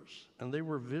nurturers, and they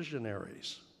were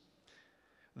visionaries.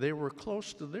 They were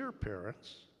close to their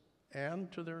parents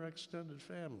and to their extended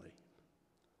family.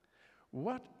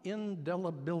 What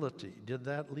indelibility did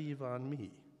that leave on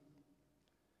me?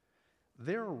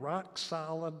 Their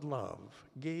rock-solid love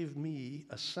gave me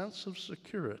a sense of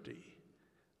security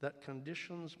that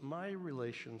conditions my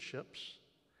relationships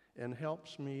and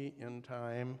helps me in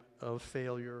time of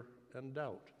failure and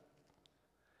doubt.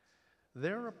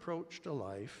 Their approach to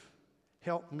life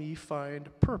helped me find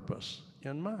purpose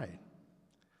in mine.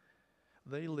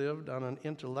 They lived on an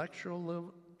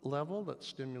intellectual level that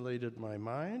stimulated my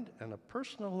mind and a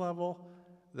personal level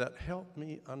that helped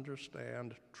me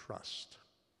understand trust.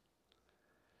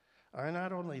 I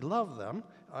not only love them,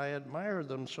 I admire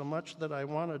them so much that I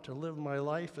wanted to live my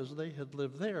life as they had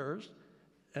lived theirs,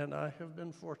 and I have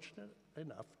been fortunate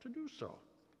enough to do so.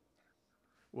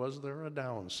 Was there a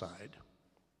downside?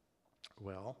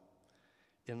 Well,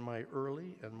 in my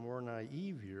early and more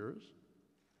naive years,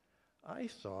 I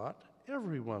thought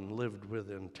everyone lived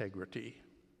with integrity,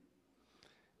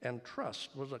 and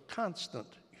trust was a constant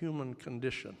human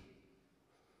condition.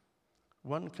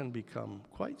 One can become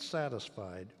quite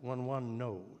satisfied when one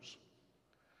knows.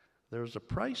 There's a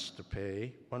price to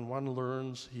pay when one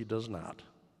learns he does not,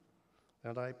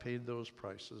 and I paid those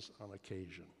prices on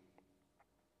occasion.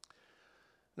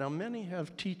 Now, many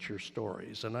have teacher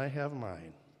stories, and I have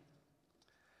mine.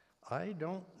 I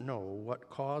don't know what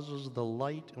causes the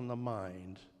light in the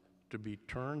mind to be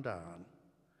turned on,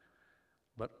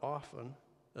 but often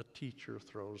a teacher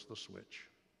throws the switch.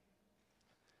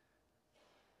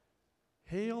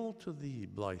 Hail to thee,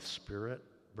 blithe spirit,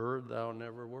 bird thou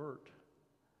never wert,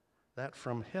 that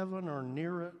from heaven or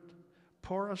near it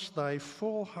pourest thy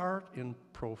full heart in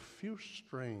profuse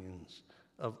strains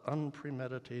of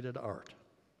unpremeditated art.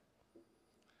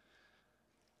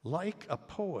 Like a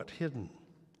poet hidden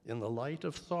in the light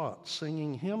of thought,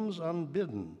 singing hymns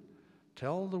unbidden,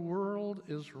 till the world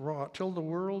is wrought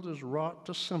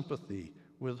to sympathy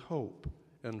with hope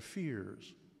and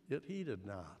fears it heeded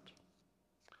not.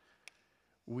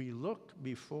 We look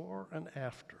before and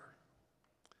after,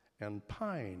 and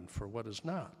pine for what is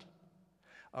not.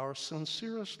 Our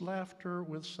sincerest laughter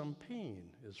with some pain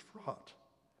is fraught.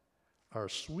 Our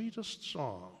sweetest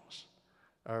songs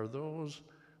are those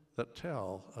that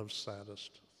tell of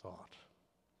saddest thought.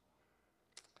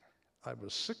 I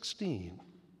was 16,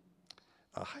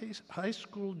 a high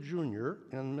school junior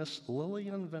in Miss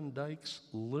Lillian Van Dyke's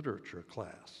literature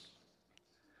class.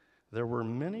 There were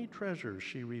many treasures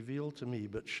she revealed to me,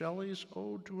 but Shelley's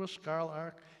Ode to a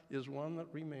Skylark is one that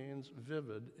remains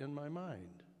vivid in my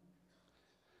mind.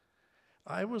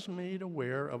 I was made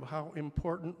aware of how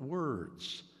important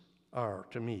words are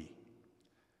to me.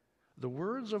 The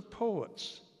words of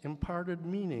poets imparted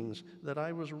meanings that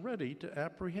I was ready to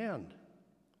apprehend.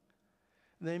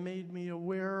 They made me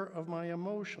aware of my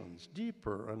emotions,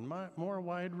 deeper and more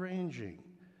wide-ranging.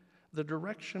 The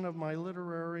direction of my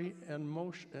literary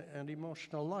and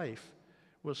emotional life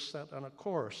was set on a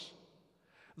course.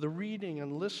 The reading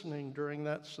and listening during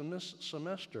that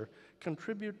semester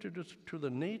contributed to the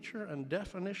nature and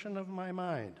definition of my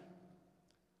mind.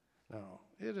 Now,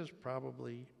 it is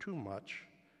probably too much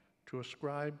to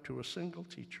ascribe to a single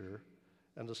teacher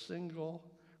and a single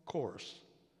course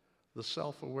the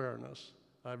self-awareness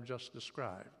I've just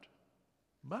described.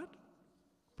 But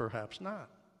perhaps not.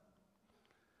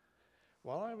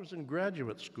 While I was in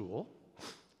graduate school,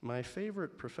 my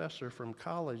favorite professor from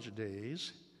college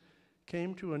days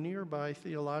came to a nearby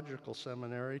theological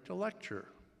seminary to lecture.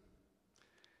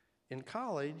 In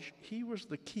college, he was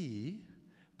the key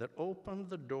that opened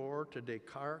the door to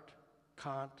Descartes,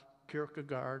 Kant,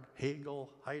 Kierkegaard, Hegel,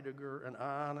 Heidegger, and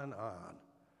on and on.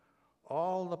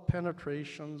 All the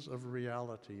penetrations of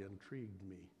reality intrigued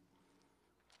me.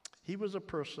 He was a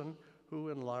person who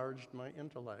enlarged my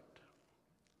intellect.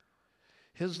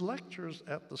 His lectures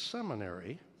at the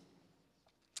seminary,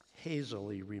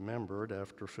 hazily remembered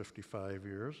after 55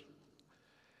 years,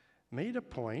 made a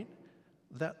point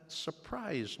that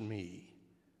surprised me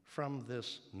from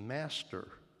this master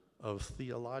of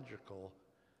theological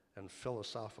and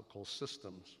philosophical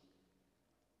systems.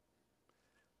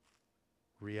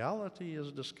 Reality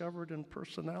is discovered in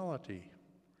personality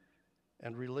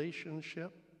and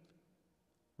relationships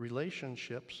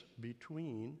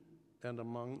between and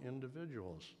among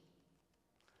individuals.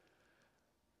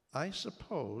 I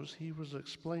suppose he was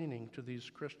explaining to these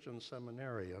Christian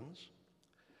seminarians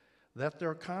that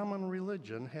their common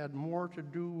religion had more to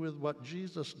do with what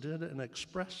Jesus did and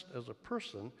expressed as a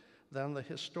person than the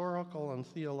historical and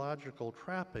theological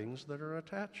trappings that are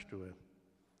attached to him.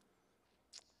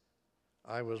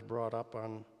 I was brought up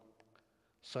on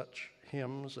such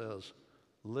hymns as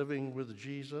Living with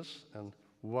Jesus and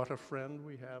What a Friend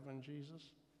We Have in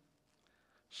Jesus.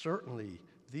 Certainly,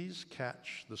 these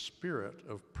catch the spirit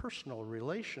of personal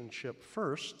relationship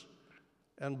first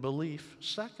and belief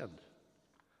second.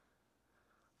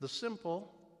 The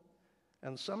simple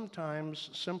and sometimes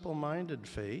simple-minded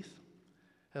faith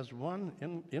has one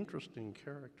interesting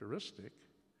characteristic: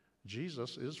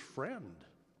 Jesus is friend.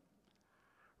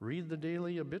 Read the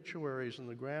daily obituaries in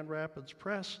the Grand Rapids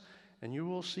Press, and you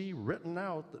will see written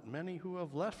out that many who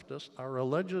have left us are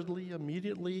allegedly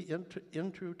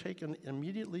taken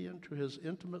immediately into his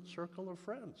intimate circle of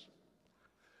friends.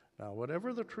 Now,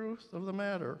 whatever the truth of the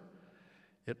matter,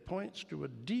 it points to a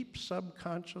deep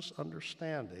subconscious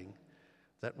understanding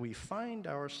that we find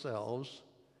ourselves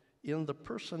in the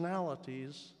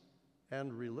personalities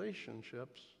and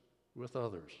relationships with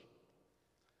others.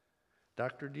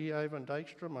 Dr. D. Ivan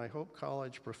Dykstra, my Hope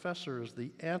College professor, is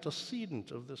the antecedent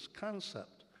of this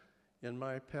concept in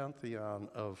my pantheon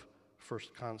of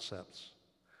first concepts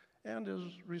and is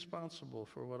responsible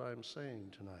for what I'm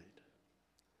saying tonight.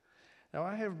 Now,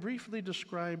 I have briefly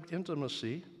described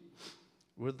intimacy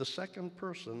with the second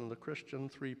person in the Christian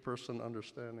three-person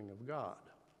understanding of God.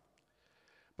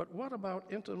 But what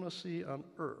about intimacy on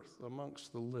earth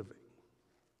amongst the living?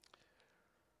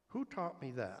 Who taught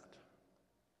me that?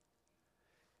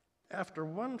 After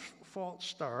one false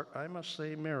start, I must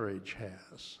say marriage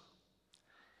has.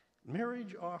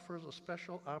 Marriage offers a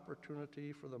special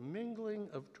opportunity for the mingling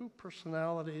of two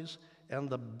personalities and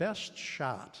the best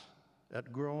shot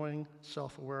at growing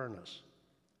self-awareness.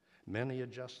 Many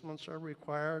adjustments are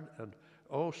required and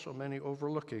oh, so many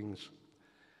overlookings.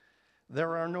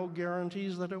 There are no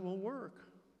guarantees that it will work.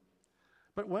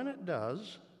 But when it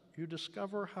does, you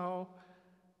discover how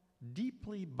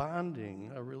deeply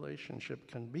bonding a relationship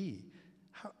can be,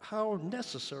 how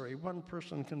necessary one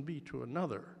person can be to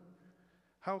another,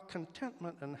 how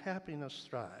contentment and happiness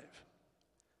thrive.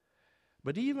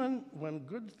 But even when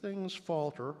good things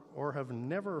falter or have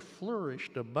never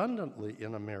flourished abundantly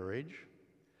in a marriage,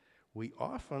 we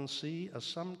often see a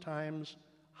sometimes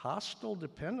hostile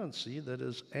dependency that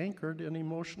is anchored in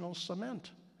emotional cement.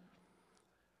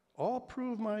 All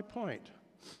prove my point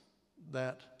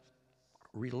that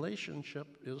relationship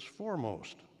is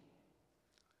foremost.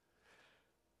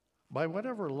 By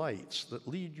whatever lights that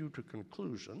lead you to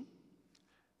conclusion,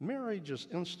 marriage is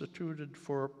instituted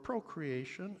for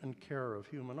procreation and care of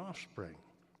human offspring.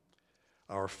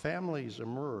 Our families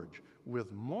emerge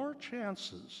with more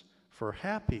chances for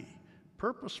happy,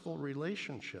 purposeful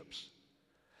relationships,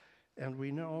 and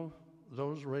we know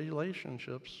those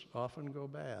relationships often go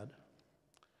bad.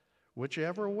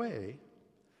 Whichever way,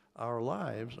 our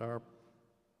lives are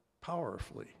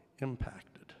powerfully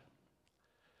impacted.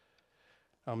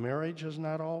 Now, marriage has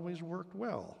not always worked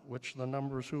well, which the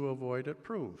numbers who avoid it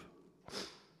prove.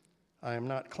 I am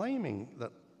not claiming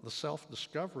that the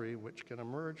self-discovery which can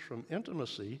emerge from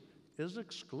intimacy is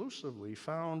exclusively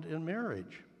found in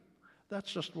marriage.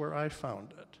 That's just where I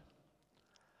found it.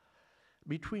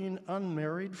 Between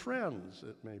unmarried friends,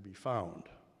 it may be found.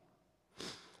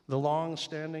 The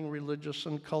long-standing religious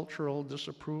and cultural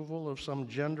disapproval of some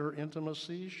gender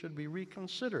intimacy should be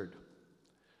reconsidered.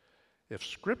 If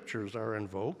scriptures are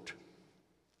invoked,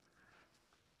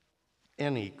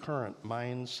 any current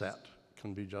mindset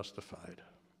can be justified.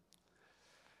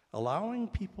 Allowing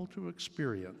people to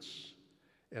experience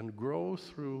and grow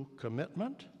through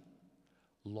commitment,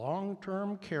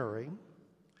 long-term caring,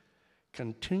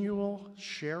 continual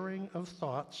sharing of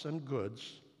thoughts and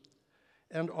goods,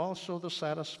 and also the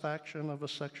satisfaction of a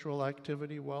sexual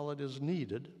activity while it is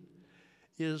needed,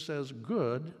 is as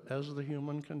good as the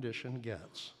human condition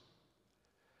gets.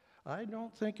 I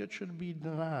don't think it should be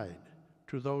denied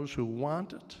to those who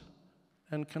want it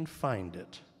and can find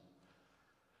it.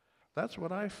 That's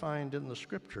what I find in the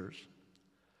scriptures,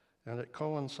 and it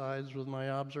coincides with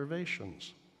my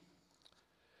observations.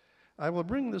 I will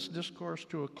bring this discourse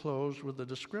to a close with a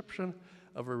description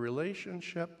of a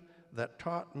relationship that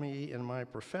taught me in my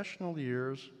professional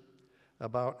years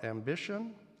about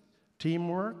ambition,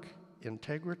 teamwork,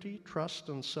 integrity, trust,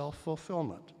 and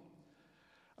self-fulfillment.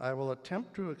 I will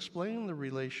attempt to explain the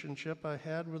relationship I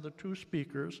had with the two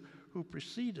speakers who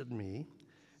preceded me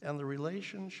and the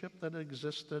relationship that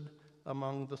existed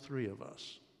among the three of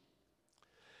us.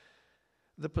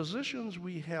 The positions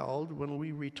we held when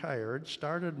we retired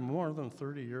started more than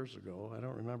 30 years ago. I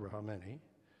don't remember how many.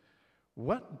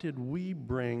 What did we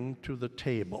bring to the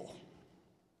table?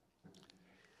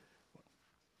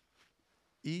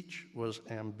 Each was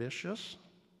ambitious,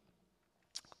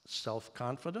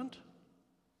 self-confident,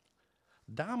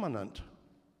 dominant,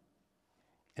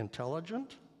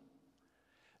 intelligent,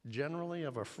 generally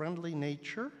of a friendly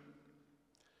nature,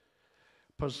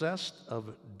 possessed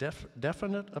of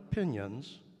definite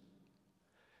opinions,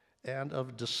 and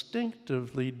of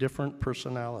distinctively different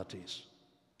personalities.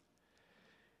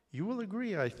 You will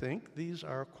agree, I think, these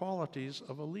are qualities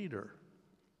of a leader,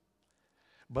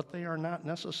 but they are not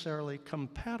necessarily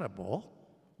compatible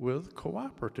with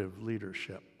cooperative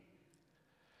leadership.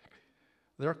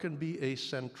 There can be a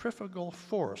centrifugal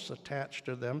force attached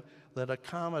to them that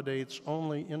accommodates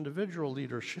only individual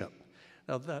leadership.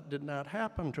 Now, that did not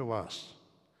happen to us.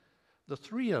 The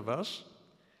three of us,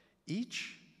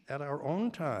 each at our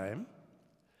own time,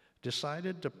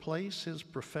 decided to place his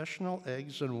professional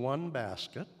eggs in one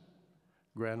basket,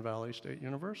 Grand Valley State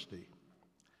University.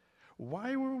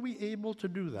 Why were we able to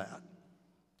do that?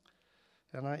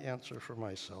 And I answer for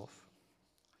myself.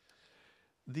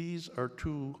 These are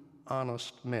two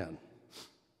honest men.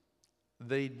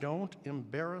 They don't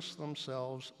embarrass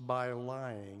themselves by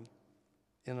lying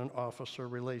in an officer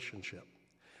relationship.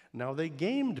 Now, they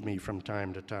gamed me from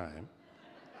time to time,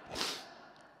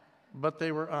 but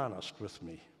they were honest with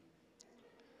me.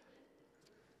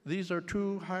 These are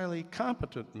two highly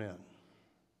competent men.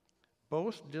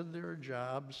 Both did their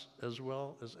jobs as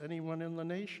well as anyone in the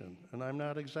nation, and I'm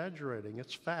not exaggerating.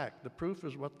 It's fact. The proof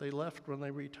is what they left when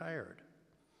they retired.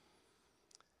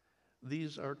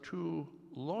 These are two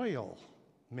loyal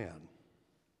men.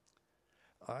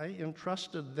 I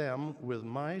entrusted them with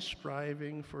my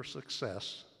striving for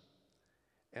success,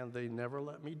 and they never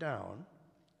let me down.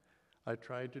 I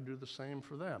tried to do the same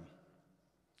for them.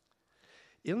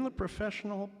 In the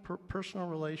personal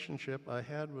relationship I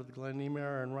had with Glenn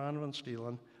Niemeyer and Ron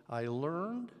VanSteeland, I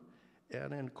learned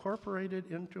and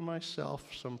incorporated into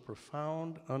myself some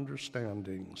profound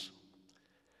understandings.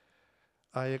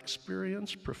 I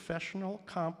experienced professional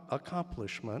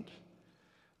accomplishment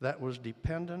that was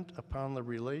dependent upon the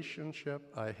relationship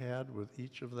I had with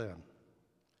each of them.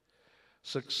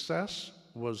 Success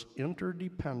was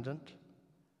interdependent,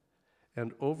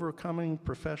 and overcoming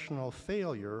professional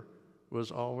failure was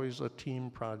always a team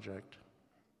project.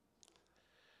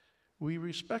 We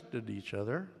respected each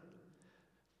other,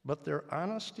 but their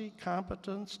honesty,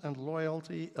 competence, and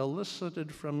loyalty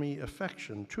elicited from me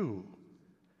affection too.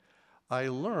 I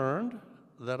learned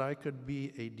that I could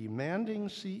be a demanding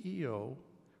CEO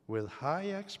with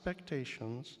high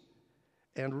expectations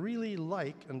and really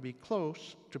like and be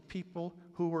close to people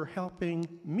who were helping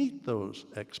meet those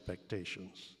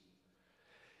expectations.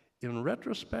 In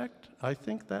retrospect, I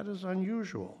think that is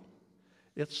unusual.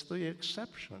 It's the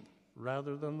exception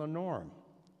rather than the norm.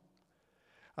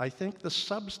 I think the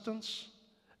substance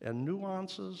and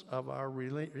nuances of our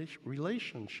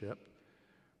relationship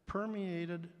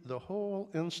permeated the whole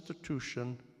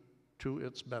institution to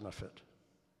its benefit.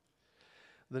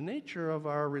 The nature of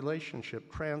our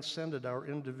relationship transcended our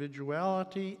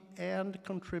individuality and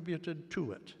contributed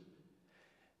to it,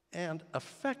 and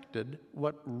affected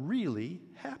what really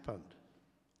happened.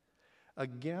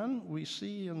 Again, we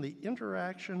see in the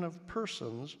interaction of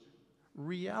persons,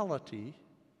 reality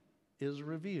is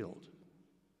revealed.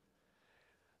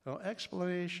 Now,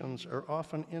 explanations are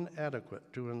often inadequate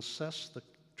to assess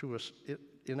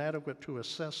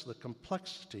the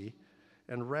complexity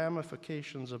and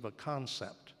ramifications of a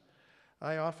concept.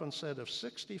 I often said if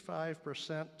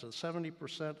 65% to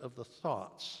 70% of the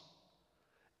thoughts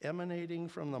emanating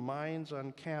from the minds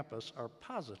on campus are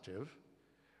positive,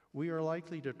 we are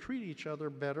likely to treat each other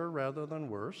better rather than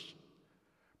worse,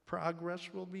 progress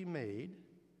will be made,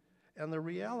 and the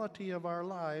reality of our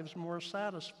lives more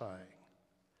satisfying.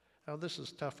 Now, this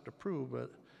is tough to prove,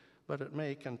 but it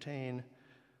may contain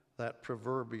that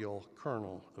proverbial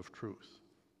kernel of truth.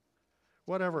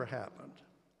 Whatever happened,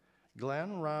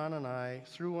 Glenn, Ron, and I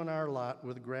threw in our lot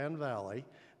with Grand Valley,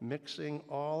 mixing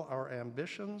all our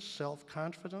ambitions,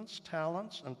 self-confidence,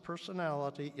 talents, and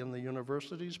personality in the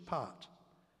university's pot.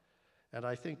 And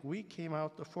I think we came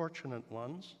out the fortunate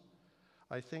ones.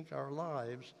 I think our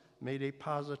lives made a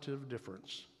positive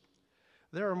difference.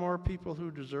 There are more people who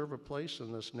deserve a place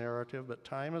in this narrative, but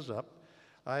time is up.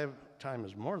 Time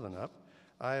is more than up.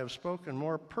 I have spoken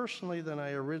more personally than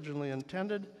I originally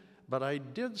intended, but I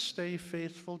did stay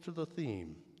faithful to the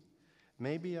theme.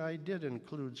 Maybe I did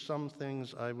include some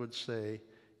things I would say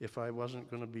if I wasn't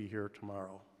going to be here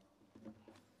tomorrow.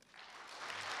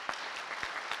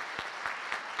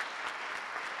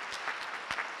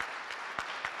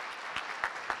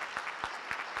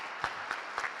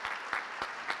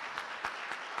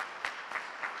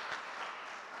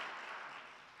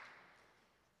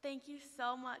 Thank you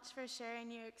so much for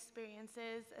sharing your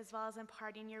experiences as well as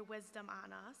imparting your wisdom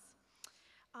on us.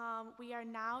 We are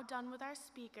now done with our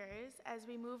speakers. As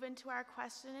we move into our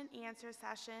question and answer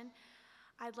session,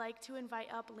 I'd like to invite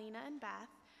up Lena and Beth.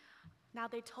 Now,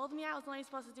 they told me I was only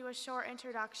supposed to do a short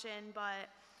introduction, but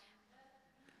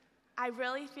I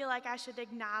really feel like I should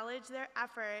acknowledge their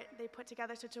effort. They put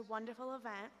together such a wonderful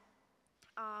event.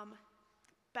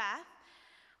 Beth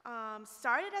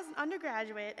started as an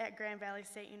undergraduate at Grand Valley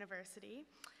State University,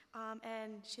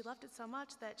 and she loved it so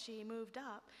much that she moved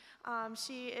up.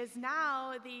 She is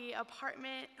now the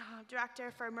apartment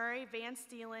director for Murray,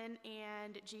 VanSteeland,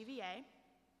 and GVA.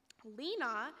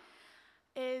 Lena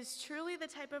is truly the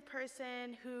type of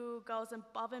person who goes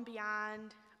above and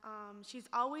beyond. She's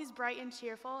always bright and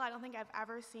cheerful. I don't think I've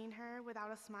ever seen her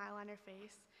without a smile on her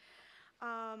face.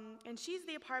 And she's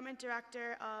the apartment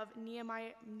director of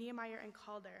Niemeyer and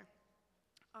Calder.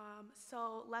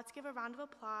 So let's give a round of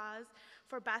applause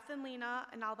for Beth and Lena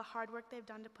and all the hard work they've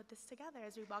done to put this together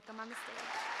as we welcome on the stage.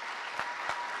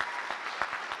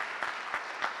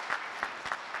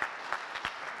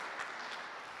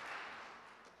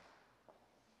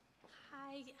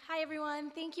 Hi everyone.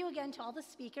 Thank you again to all the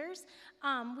speakers.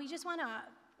 We just want to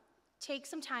take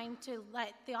some time to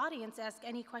let the audience ask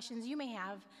any questions you may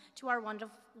have to our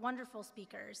wonderful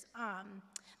speakers.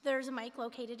 There's a mic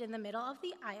located in the middle of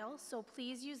the aisle, so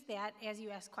please use that as you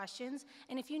ask questions.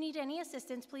 And if you need any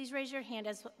assistance, please raise your hand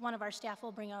as one of our staff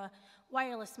will bring a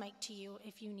wireless mic to you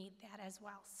if you need that as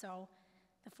well. So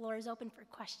the floor is open for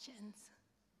questions.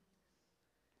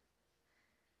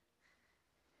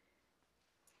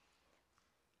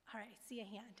 All right, I see a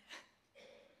hand.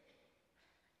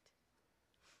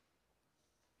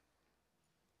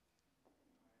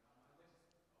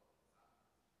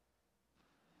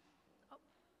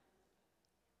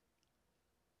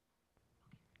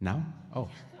 Now? Oh,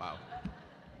 wow.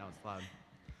 Now it's loud.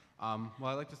 Well,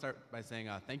 I'd like to start by saying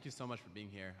thank you so much for being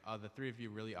here. The three of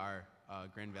you really are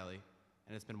Grand Valley,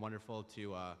 and it's been wonderful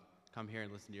to come here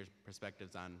and listen to your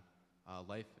perspectives on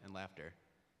life and laughter.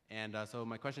 And so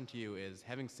my question to you is,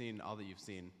 having seen all that you've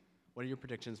seen, what are your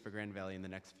predictions for Grand Valley in the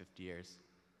next 50 years?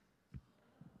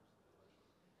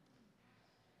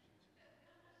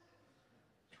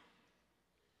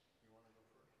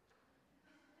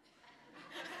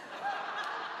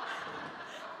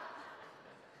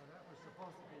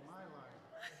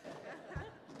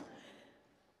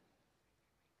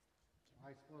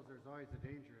 I suppose there's always a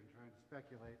danger in trying to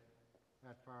speculate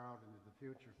that far out into the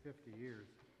future, 50 years.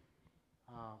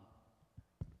 Oh,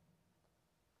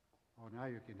 now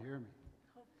you can hear me.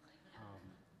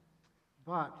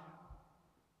 But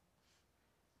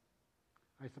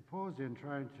I suppose in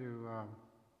trying to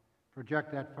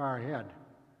project that far ahead,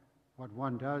 what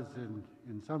one does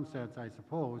in some sense, I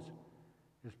suppose,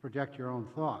 is project your own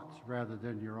thoughts rather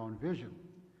than your own vision.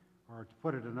 Or to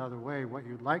put it another way, what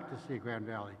you'd like to see Grand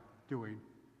Valley doing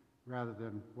rather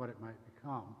than what it might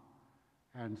become.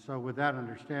 And so with that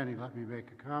understanding, let me make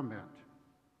a comment.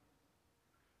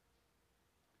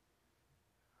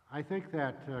 I think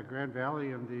that Grand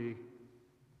Valley in the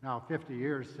now 50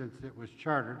 years since it was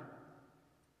chartered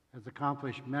has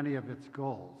accomplished many of its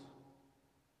goals.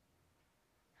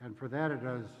 And for that it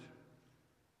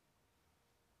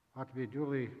ought to be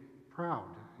duly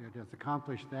proud. It has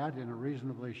accomplished that in a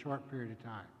reasonably short period of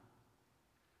time.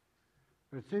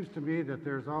 But it seems to me that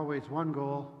there's always one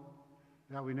goal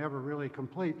that we never really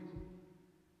complete.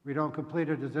 We don't complete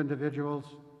it as individuals,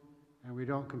 and we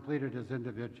don't complete it as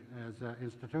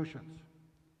institutions.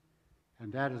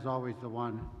 And that is always the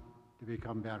one to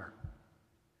become better.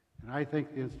 And I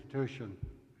think the institution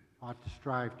ought to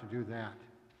strive to do that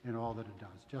in all that it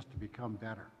does, just to become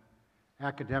better.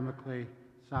 Academically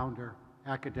sounder,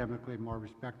 academically more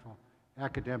respectful,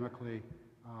 academically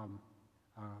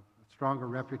a stronger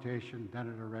reputation than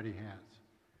it already has.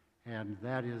 And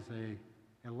that is a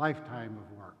lifetime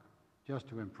of work, just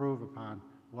to improve upon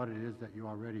what it is that you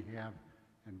already have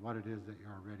and what it is that you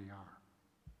already are.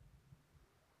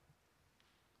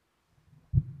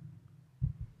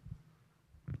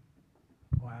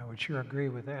 Well, I would sure agree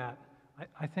with that.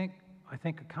 I think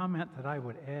a comment that I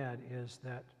would add is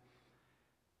that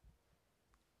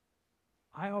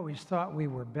I always thought we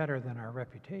were better than our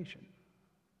reputation.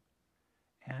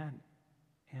 And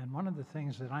one of the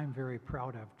things that I'm very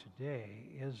proud of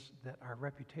today is that our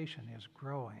reputation is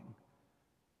growing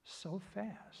so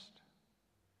fast.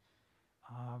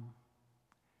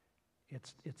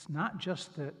 It's not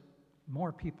just that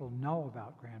more people know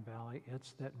about Grand Valley,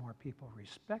 it's that more people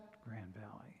respect Grand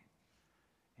Valley.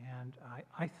 And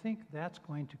I think that's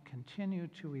going to continue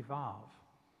to evolve.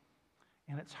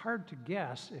 And it's hard to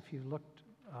guess, if you looked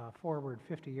forward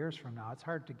 50 years from now, it's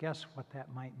hard to guess what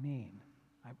that might mean.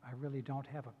 I really don't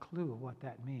have a clue what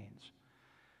that means.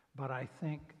 But I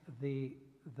think the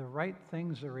right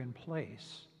things are in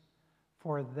place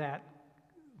for that,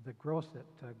 the growth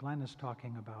that Glenn is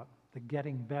talking about, the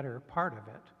getting better part of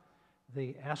it,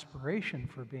 the aspiration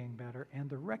for being better, and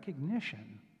the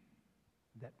recognition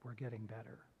that we're getting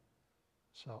better.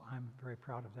 So I'm very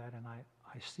proud of that, and I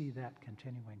see that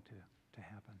continuing to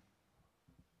happen.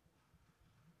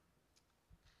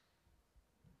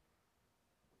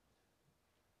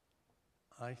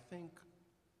 I think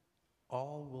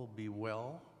all will be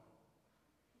well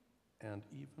and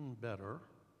even better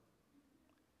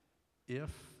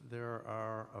if there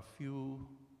are a few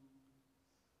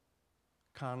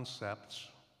concepts,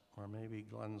 or maybe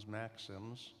Glenn's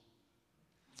maxims,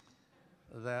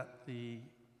 that the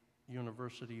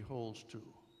university holds to.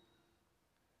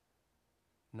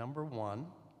 Number one,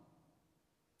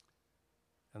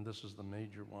 and this is the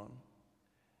major one,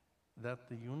 that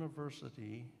the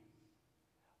university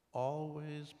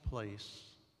always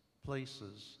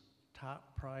places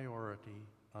top priority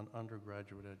on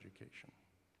undergraduate education.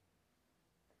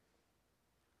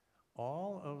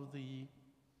 All of the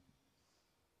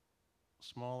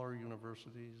smaller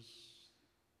universities,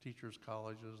 teachers'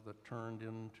 colleges that turned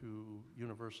into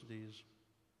universities,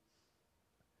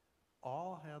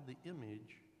 all had the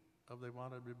image of they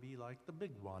wanted to be like the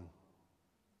big one.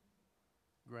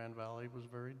 Grand Valley was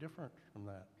very different from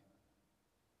that.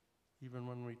 Even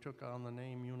when we took on the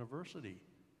name university,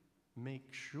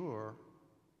 make sure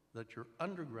that your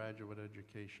undergraduate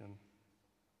education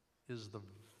is the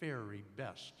very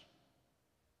best.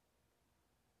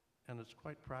 And it's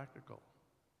quite practical.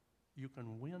 You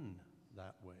can win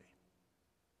that way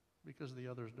because the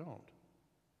others don't.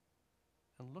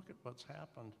 And look at what's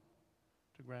happened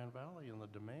to Grand Valley and the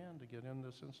demand to get in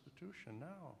this institution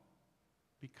now,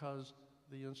 because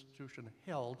the institution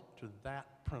held to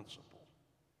that principle.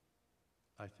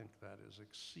 I think that is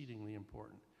exceedingly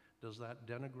important. Does that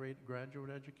denigrate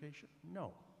graduate education?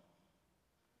 No.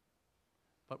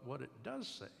 But what it does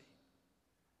say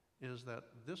is that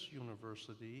this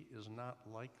university is not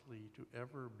likely to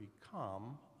ever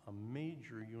become a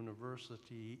major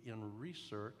university in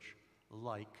research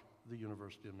like the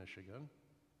University of Michigan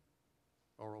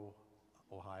or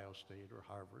Ohio State or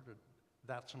Harvard.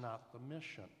 That's not the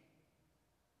mission.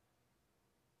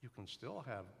 You can still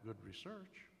have good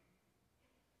research,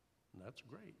 and that's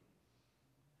great.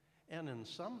 And in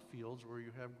some fields where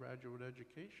you have graduate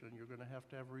education, you're going to have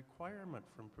requirement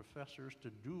from professors to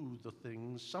do the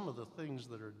things, some of the things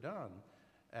that are done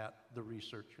at the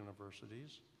research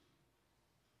universities.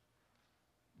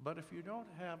 But if you don't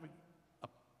have a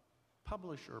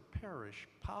publish or perish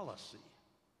policy,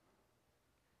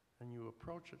 and you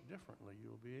approach it differently,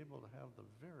 you'll be able to have the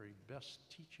very best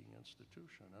teaching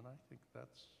institution. And I think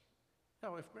that's,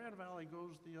 now if Grand Valley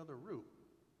goes the other route,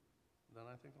 then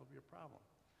I think there'll be a problem.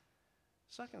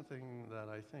 Second thing that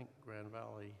I think Grand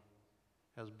Valley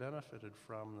has benefited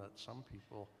from that some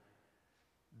people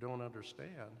don't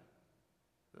understand,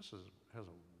 has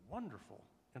a wonderful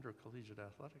intercollegiate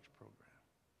athletics program.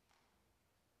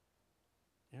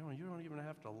 You know, you don't even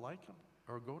have to like them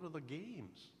or go to the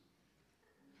games.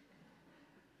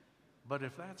 But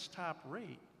if that's top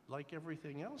rate, like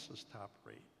everything else is top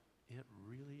rate, it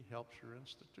really helps your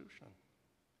institution.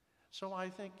 So I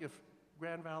think if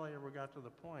Grand Valley ever got to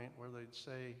the point where they'd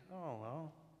say, oh,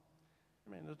 well, I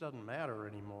mean, it doesn't matter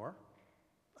anymore,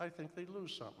 I think they'd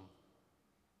lose something.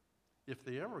 If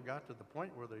they ever got to the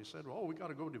point where they said, oh, we got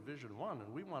to go Division I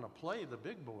and we want to play the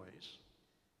big boys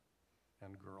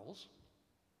and girls,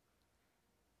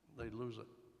 they'd lose it.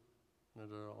 And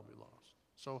it'd all be lost.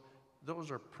 So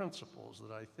those are principles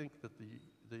that I think that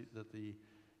the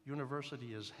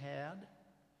university has had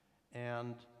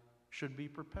and should be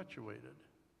perpetuated.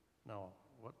 Now,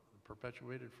 what,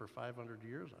 perpetuated for 500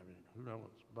 years? I mean, who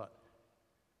knows? But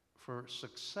for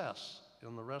success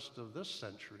in the rest of this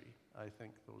century, I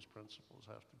think those principles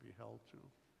have to be held to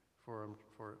for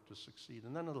it to succeed.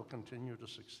 And then it'll continue to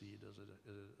succeed as it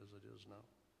is now.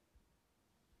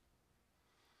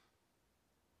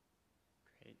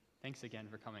 Great. Thanks again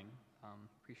for coming.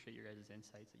 Appreciate your guys'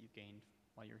 insights that you've gained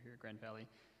while you're here at Grand Valley.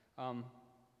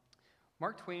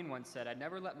 Mark Twain once said, "I'd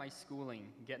never let my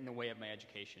schooling get in the way of my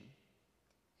education."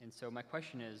 And so my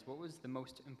question is, what was the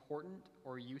most important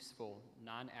or useful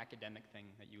non-academic thing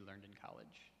that you learned in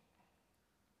college?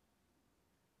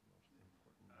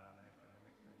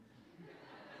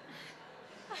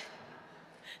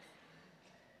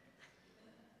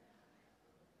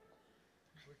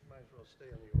 We might as well stay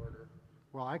in the order.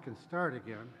 Well, I can start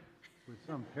again with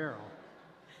some peril.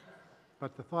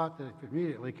 But the thought that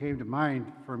immediately came to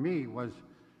mind for me was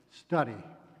study.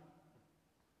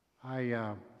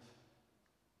 I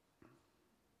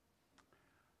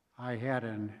had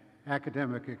an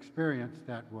academic experience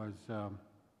that was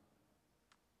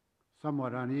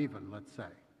somewhat uneven, let's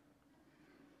say.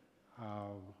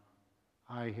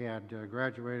 I had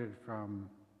graduated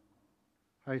from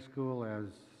high school as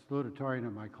salutatorian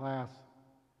in my class,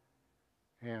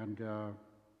 and so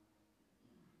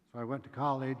I went to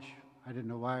college. I didn't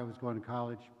know why I was going to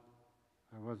college.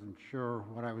 I wasn't sure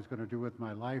what I was going to do with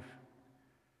my life.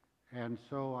 And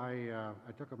so I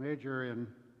took a major in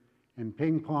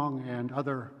ping pong and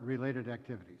other related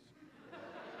activities.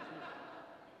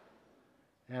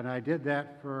 And I did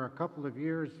that for a couple of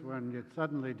years when it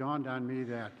suddenly dawned on me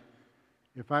that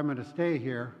if I'm going to stay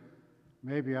here,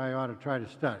 maybe I ought to try to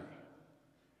study.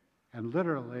 And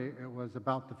literally, it was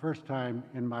about the first time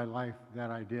in my life that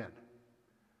I did.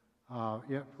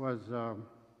 It was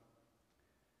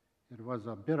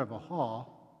a bit of a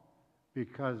haul,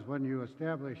 because when you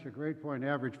establish a grade point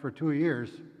average for 2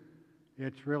 years,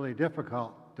 it's really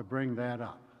difficult to bring that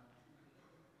up.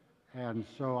 And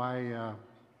so I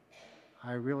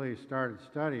really started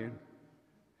studying,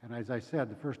 and as I said,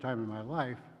 the first time in my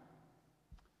life,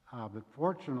 but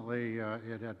fortunately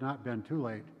it had not been too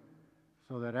late,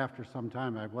 so that after some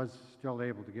time I was still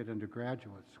able to get into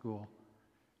graduate school,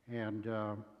 and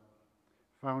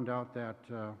found out that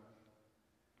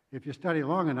if you study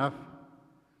long enough,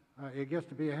 it gets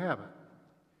to be a habit.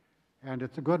 And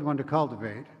it's a good one to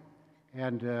cultivate.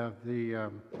 And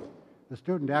the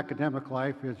student academic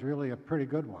life is really a pretty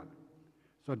good one.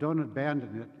 So don't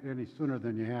abandon it any sooner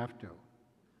than you have to.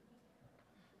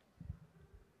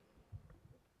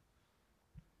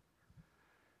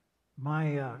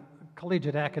 My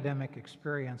collegiate academic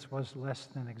experience was less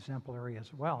than exemplary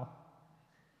as well.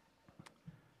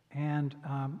 And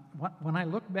when I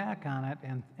look back on it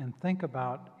and think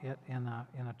about it in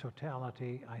a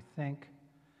totality, I think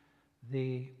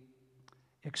the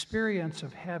experience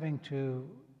of having to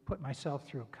put myself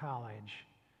through college,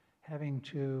 having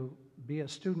to be a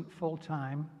student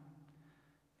full-time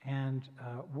and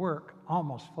work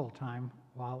almost full-time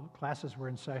while classes were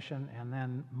in session, and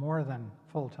then more than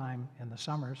full-time in the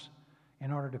summers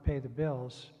in order to pay the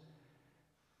bills,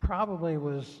 probably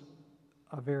was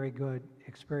a very good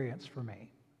experience for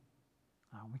me.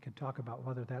 We can talk about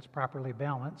whether that's properly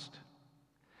balanced,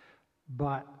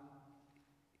 but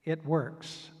it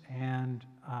works. And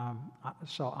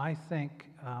so I think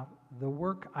the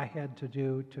work I had to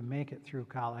do to make it through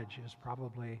college is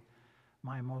probably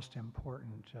my most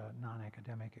important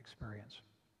non-academic experience.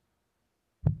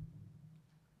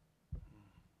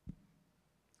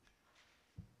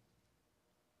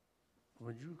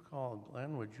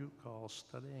 Glenn, would you call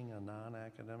studying a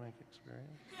non-academic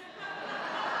experience?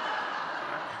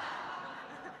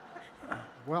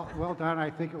 Well, Don, I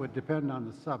think it would depend on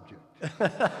the subject. That's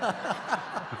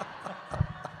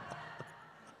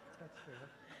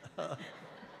fair.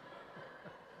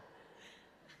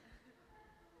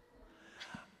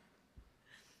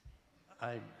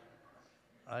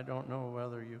 I don't know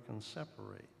whether you can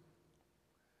separate,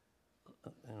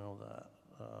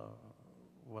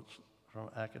 what's from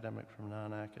academic from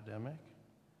non-academic.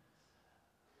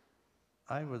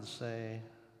 I would say,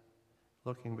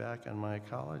 looking back on my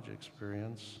college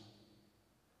experience,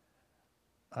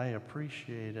 I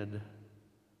appreciated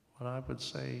but I would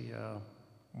say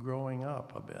growing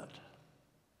up a bit.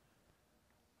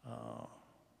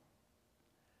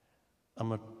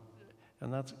 And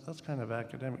that's kind of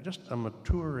academic, just a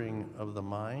maturing of the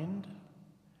mind,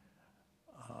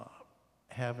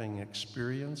 having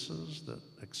experiences that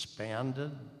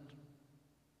expanded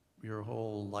your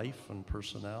whole life and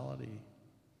personality.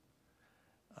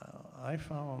 I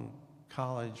found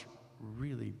college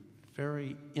really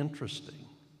very interesting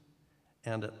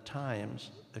and at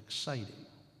times exciting.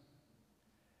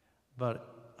 But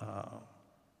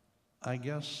I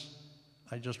guess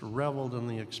I just reveled in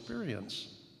the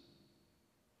experience.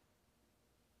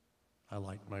 I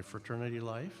liked my fraternity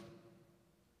life.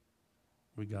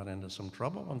 We got into some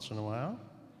trouble once in a while.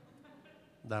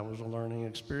 That was a learning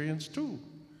experience too.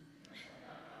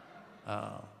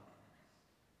 I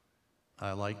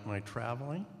liked my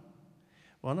traveling.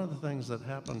 One of the things that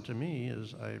happened to me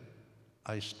is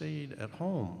I stayed at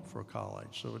home for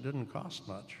college, so it didn't cost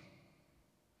much.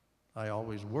 I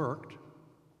always worked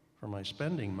for my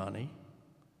spending money,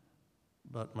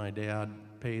 but my dad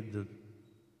paid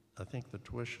I think the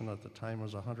tuition at the time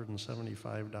was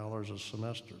 $175 a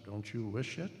semester. Don't you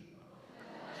wish it?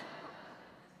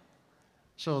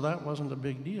 So that wasn't a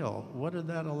big deal. What did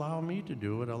that allow me to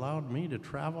do? It allowed me to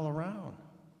travel around.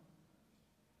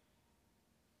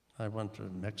 I went to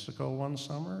Mexico one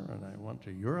summer, and I went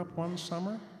to Europe one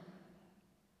summer,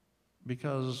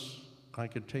 because I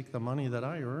could take the money that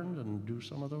I earned and do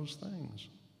some of those things.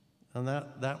 And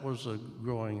that was a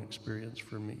growing experience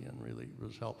for me and really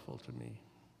was helpful to me.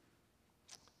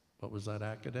 But was that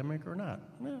academic or not?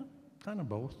 Yeah, kind of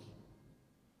both.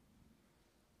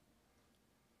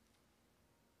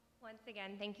 Once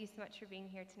again, thank you so much for being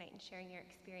here tonight and sharing your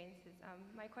experiences.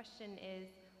 My question is,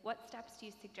 what steps do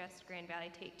you suggest Grand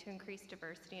Valley take to increase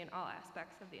diversity in all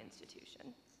aspects of the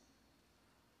institution?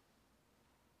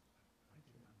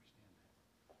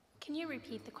 Can you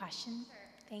repeat the question?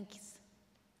 Sure. Thanks.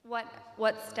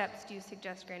 What steps do you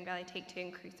suggest Grand Valley take to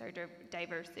increase our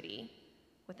diversity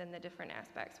within the different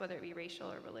aspects, whether it be racial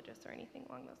or religious or anything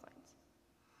along those lines?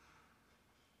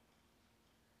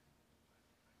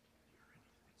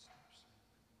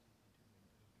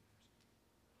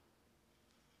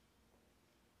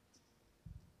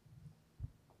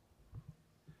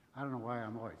 I don't know why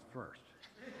I'm always first.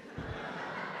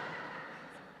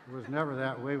 It was never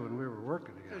that way when we were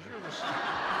working together.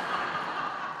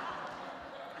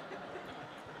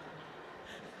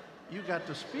 You got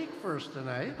to speak first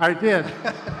tonight. I did.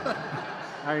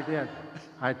 I did.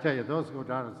 I tell you, those go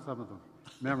down as some of the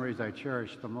memories I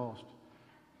cherish the most.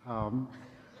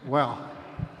 Well,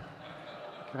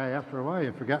 okay, after a while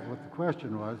you forget what the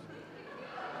question was,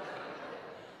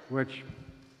 which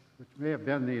may have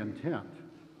been the intent.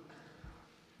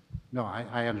 No,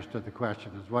 I understood the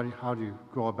question. Is how do you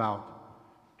go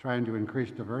about trying to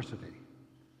increase diversity?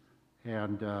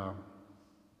 And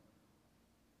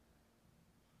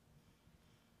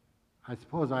I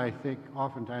think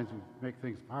oftentimes we make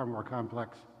things far more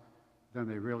complex than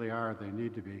they really are, they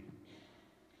need to be.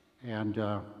 And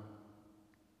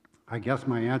I guess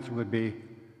my answer would be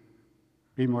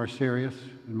more serious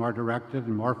and more directed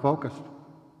and more focused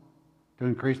to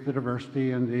increase the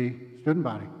diversity in the student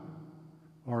body,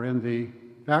 or in the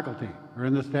faculty, or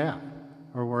in the staff,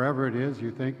 or wherever it is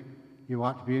you think you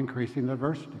ought to be increasing the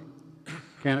diversity.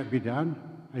 Can it be done?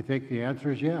 I think the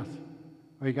answer is yes.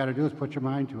 All you got to do is put your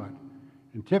mind to it.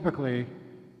 And typically,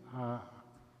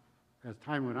 as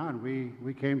time went on,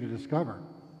 we came to discover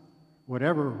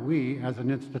whatever we as an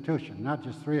institution, not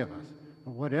just three of us,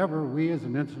 but whatever we as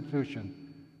an institution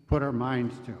put our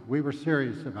minds to, we were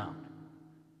serious about,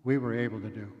 we were able to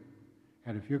do.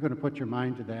 And if you're going to put your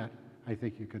mind to that, I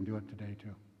think you can do it today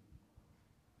too.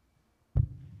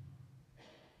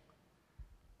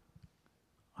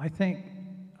 I think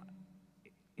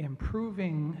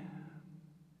improving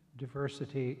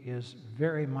diversity is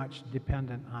very much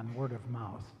dependent on word of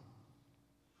mouth.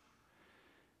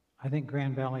 I think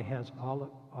Grand Valley has all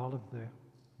of the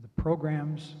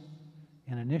programs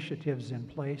and initiatives in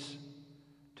place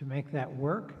to make that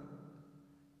work,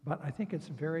 but I think it's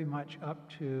very much up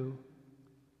to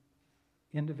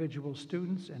individual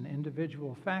students and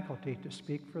individual faculty to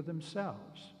speak for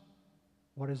themselves.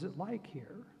 What is it like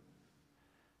here?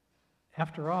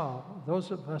 After all,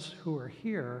 those of us who are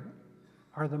here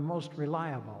are the most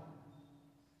reliable.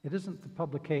 It isn't the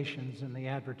publications and the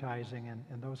advertising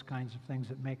and those kinds of things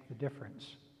that make the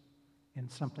difference in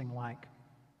something like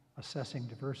assessing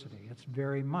diversity. It's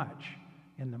very much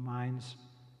in the minds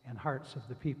and hearts of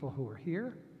the people who are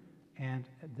here, and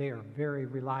they are very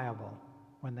reliable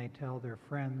when they tell their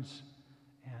friends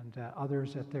and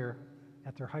others at their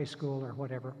high school or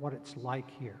whatever what it's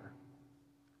like here.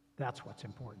 That's what's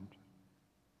important.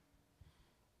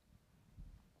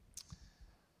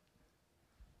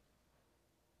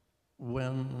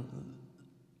 When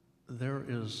there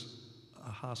is a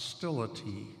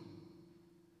hostility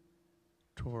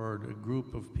toward a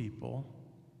group of people,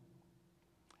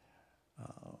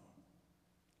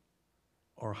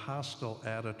 or hostile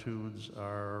attitudes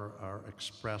are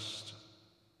expressed,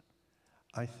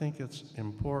 I think it's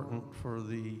important for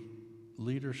the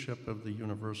leadership of the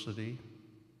university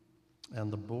and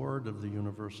the board of the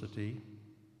university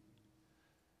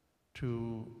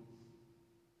to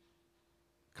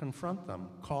confront them,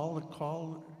 call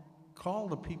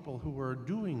the people who are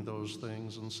doing those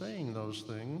things and saying those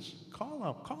things, call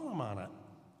them on it.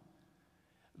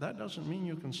 That doesn't mean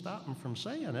you can stop them from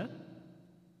saying it,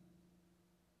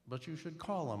 but you should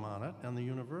call them on it, and the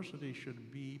university should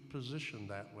be positioned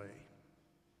that way.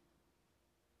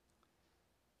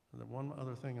 The one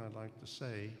other thing I'd like to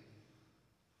say,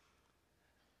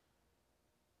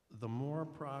 the more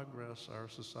progress our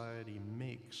society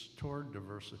makes toward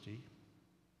diversity,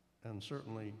 and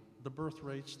certainly the birth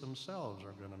rates themselves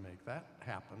are going to make that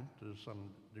happen to some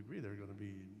degree. There are going to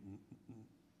be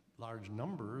large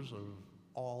numbers of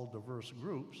all diverse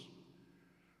groups,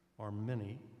 or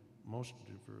most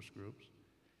diverse groups.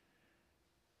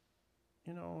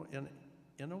 You know,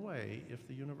 in a way, if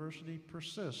the university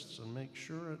persists and makes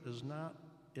sure it does not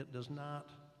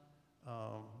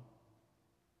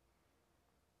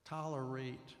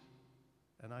tolerate,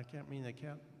 and I can't mean they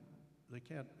can't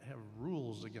have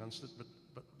rules against it,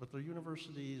 but the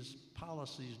university's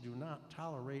policies do not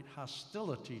tolerate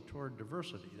hostility toward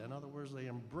diversity. In other words, they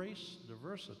embrace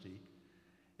diversity.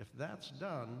 If that's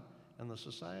done and the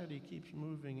society keeps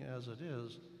moving as it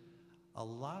is, a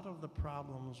lot of the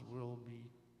problems will be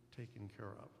taken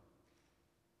care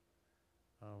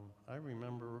of. I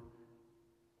remember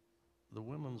the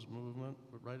women's movement,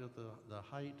 right at the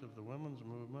height of the women's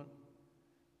movement,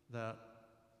 that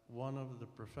one of the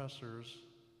professors,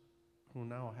 who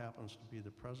now happens to be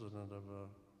the president of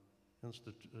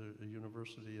a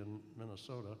university in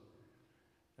Minnesota,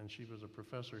 and she was a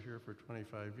professor here for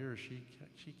 25 years, she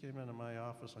came into my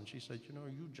office and she said, you know,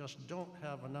 you just don't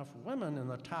have enough women in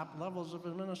the top levels of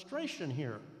administration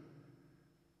here.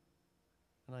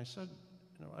 And I said,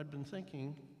 you know, I'd been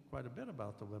thinking quite a bit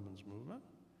about the women's movement.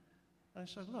 I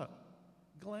said, look,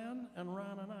 Glenn and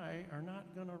Ron and I are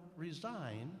not going to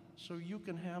resign so you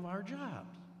can have our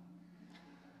jobs.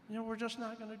 You know, we're just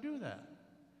not going to do that.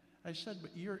 I said,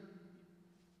 but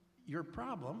your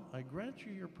problem, I grant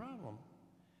you your problem,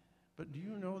 but do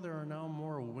you know there are now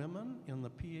more women in the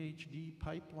PhD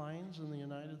pipelines in the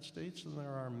United States than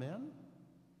there are men?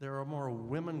 There are more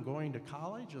women going to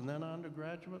college and then on to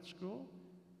graduate school.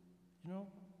 You know,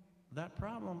 that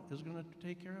problem is going to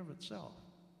take care of itself.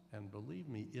 And believe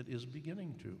me, it is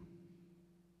beginning to.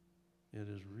 It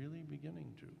is really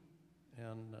beginning to.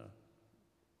 And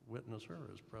witness her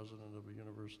as president of a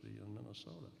university in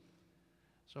Minnesota.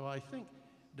 So I think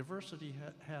diversity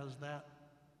has that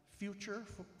future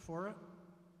for it,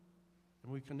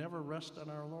 and we can never rest on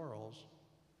our laurels,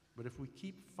 but if we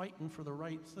keep fighting for the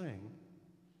right thing,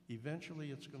 eventually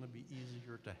it's going to be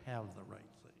easier to have the right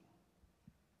thing.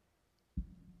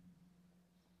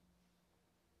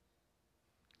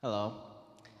 Hello.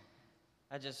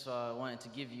 I just wanted to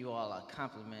give you all a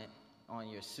compliment on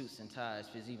your suits and ties,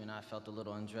 because even I felt a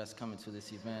little undressed coming to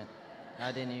this event.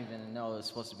 I didn't even know it was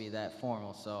supposed to be that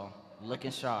formal, so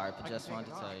looking sharp, just wanted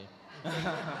to tell you.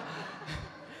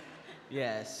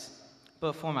 Yes,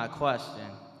 but for my question,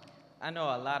 I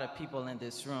know a lot of people in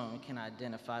this room can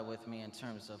identify with me in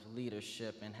terms of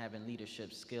leadership and having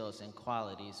leadership skills and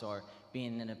qualities, or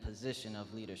being in a position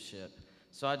of leadership.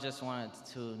 So I just wanted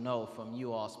to know from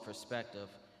you all's perspective,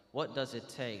 what does it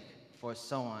take for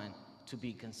someone to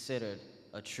be considered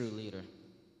a true leader?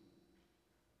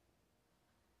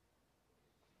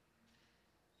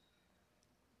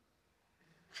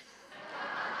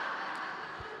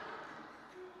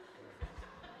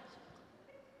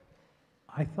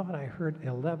 I thought I heard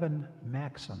 11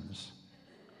 maxims.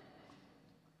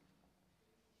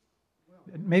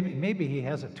 Maybe he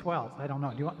has a 12th. I don't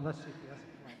know. Do you want? Let's see if he has a 12th.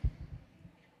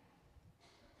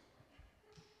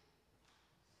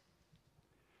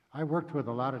 I worked with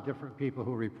a lot of different people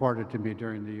who reported to me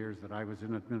during the years that I was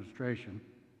in administration.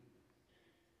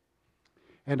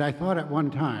 And I thought at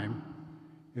one time,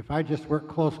 if I just worked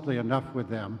closely enough with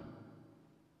them,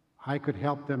 I could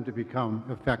help them to become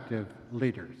effective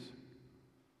leaders.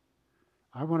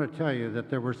 I want to tell you that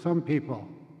there were some people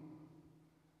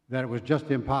that it was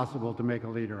just impossible to make a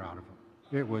leader out of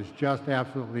them. It was just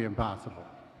absolutely impossible.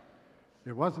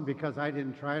 It wasn't because I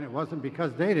didn't try, and it wasn't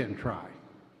because they didn't try.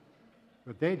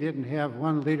 but they didn't have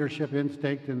one leadership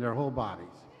instinct in their whole bodies.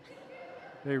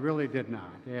 They really did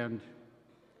not. And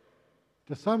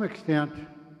to some extent,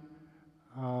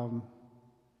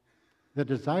 the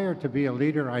desire to be a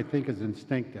leader, I think, is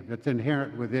instinctive. It's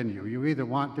inherent within you. You either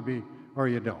want to be or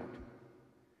you don't.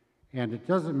 And it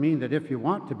doesn't mean that if you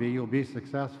want to be, you'll be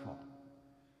successful.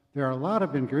 There are a lot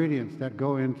of ingredients that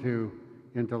go into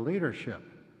leadership.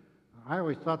 I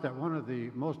always thought that one of the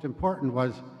most important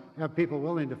was have people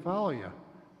willing to follow you.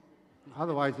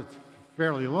 Otherwise, it's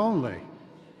fairly lonely.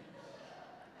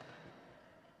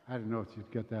 I don't know if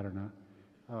you'd get that or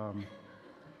not.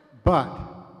 But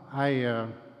I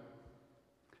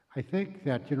think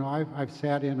that, you know, I've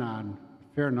sat in on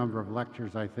a fair number of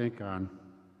lectures, I think, on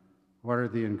what are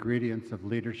the ingredients of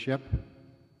leadership.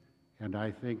 And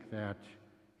I think that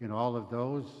in all of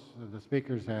those, the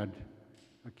speakers had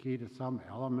a key to some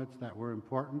elements that were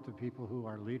important to people who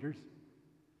are leaders.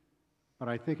 But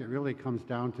I think it really comes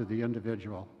down to the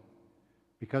individual,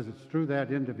 because it's through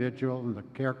that individual and the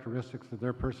characteristics of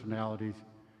their personalities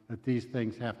that these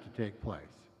things have to take place.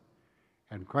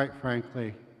 And quite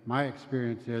frankly, my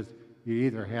experience is you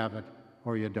either have it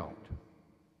or you don't.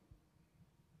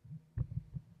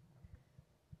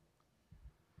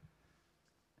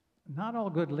 Not all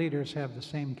good leaders have the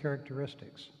same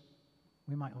characteristics.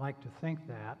 We might like to think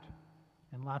that,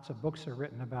 and lots of books are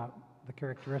written about the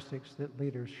characteristics that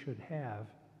leaders should have,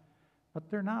 but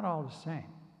they're not all the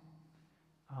same.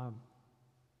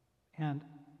 And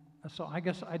so I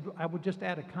guess I would just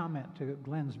add a comment to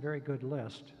Glenn's very good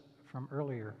list from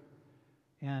earlier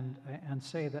and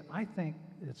say that I think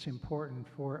it's important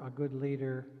for a good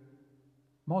leader,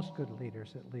 most good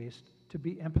leaders at least, to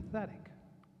be empathetic,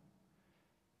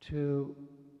 to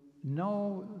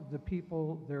know the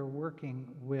people they're working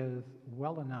with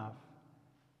well enough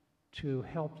to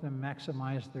help them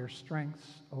maximize their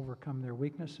strengths, overcome their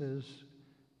weaknesses,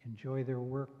 enjoy their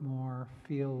work more,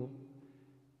 feel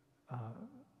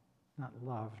not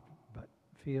loved, but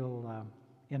feel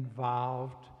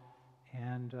involved,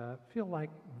 and feel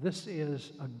like this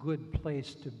is a good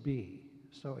place to be.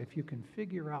 So if you can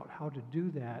figure out how to do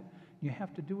that, you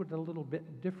have to do it a little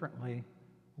bit differently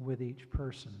with each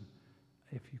person.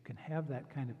 If you can have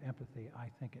that kind of empathy, I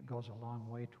think it goes a long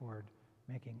way toward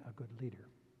making a good leader.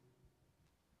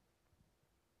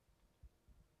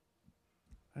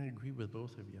 I agree with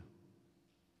both of you.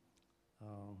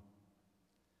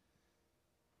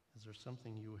 Is there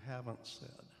something you haven't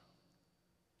said?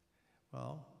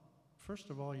 Well, first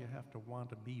of all, you have to want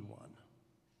to be one.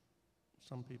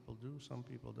 Some people do, some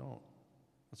people don't.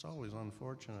 It's always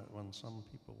unfortunate when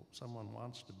someone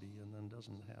wants to be and then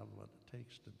doesn't have what it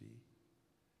takes to be.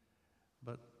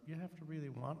 But you have to really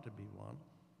want to be one.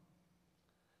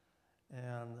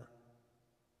 And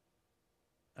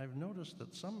I've noticed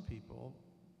that some people,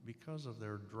 because of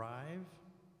their drive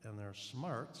and their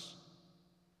smarts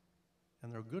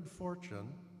and their good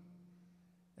fortune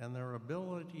and their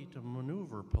ability to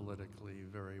maneuver politically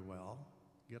very well,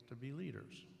 get to be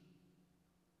leaders.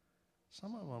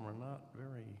 Some of them are not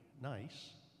very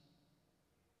nice.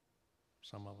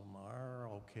 Some of them are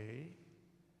okay.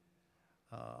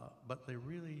 But they're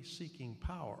really seeking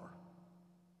power.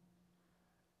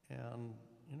 And,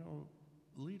 you know,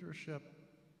 leadership,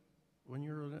 when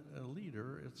you're a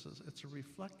leader, it's a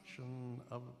reflection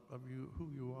of you, who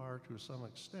you are to some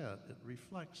extent. It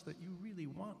reflects that you really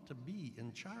want to be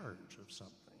in charge of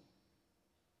something.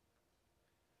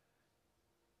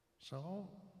 So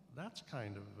that's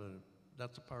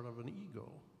that's a part of an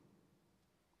ego.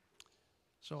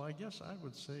 So I guess I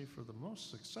would say for the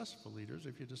most successful leaders,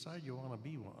 if you decide you want to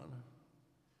be one,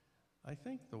 I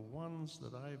think the ones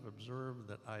that I've observed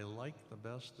that I like the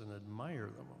best and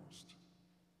admire the most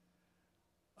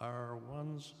are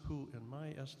ones who, in my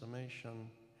estimation,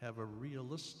 have a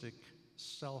realistic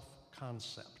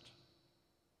self-concept.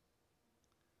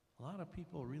 A lot of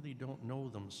people really don't know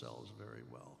themselves very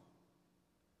well.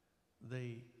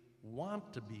 They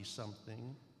want to be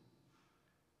something,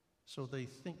 so they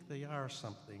think they are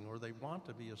something, or they want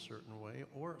to be a certain way,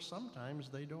 or sometimes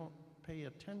they don't pay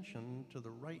attention to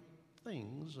the right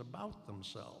things about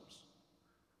themselves.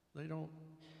 They don't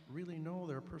really know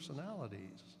their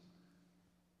personalities.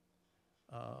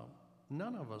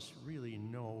 None of us really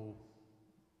know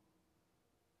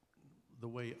the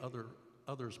way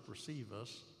others perceive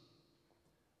us.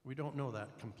 We don't know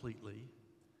that completely.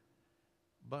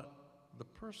 But the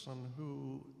person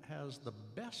who has the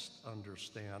best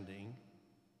understanding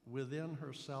within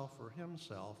herself or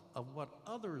himself of what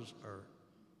others are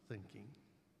thinking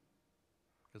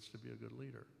gets to be a good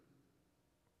leader.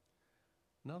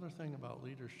 Another thing about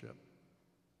leadership,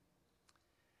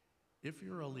 if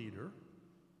you're a leader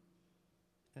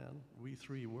and we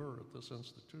three were at this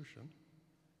institution.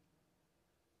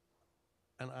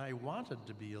 And I wanted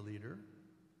to be a leader.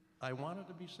 I wanted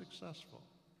to be successful.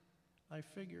 I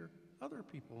figure other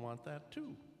people want that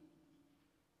too.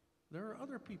 There are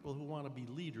other people who want to be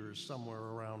leaders somewhere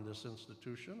around this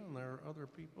institution, and there are other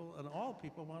people, and all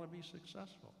people want to be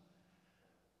successful.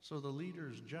 So the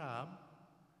leader's job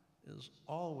is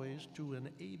always to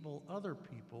enable other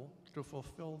people to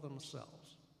fulfill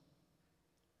themselves.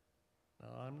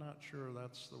 Now, I'm not sure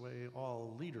that's the way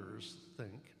all leaders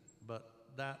think, but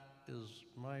that is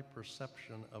my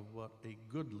perception of what a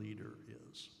good leader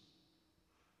is.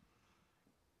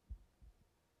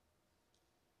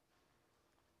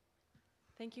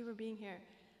 Thank you for being here.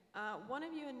 One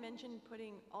of you had mentioned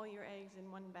putting all your eggs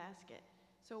in one basket.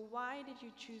 So why did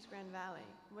you choose Grand Valley?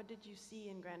 What did you see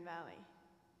in Grand Valley?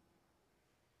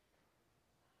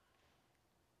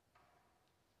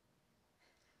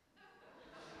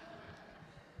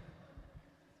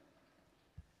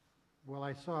 Well,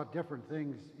 I saw different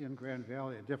things in Grand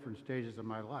Valley at different stages of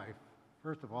my life.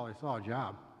 First of all, I saw a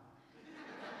job.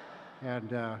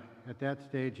 And at that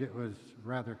stage, it was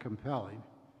rather compelling.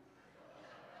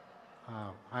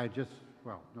 I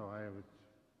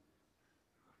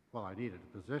needed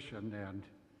a position, and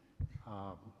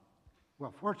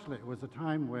fortunately, it was a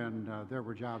time when there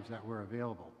were jobs that were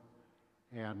available.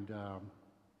 And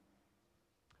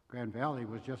Grand Valley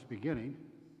was just beginning,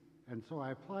 and so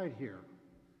I applied here.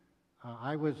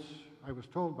 I was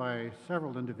told by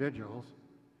several individuals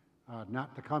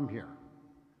not to come here,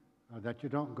 that you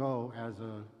don't go as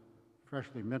a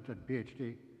freshly minted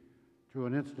PhD to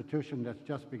an institution that's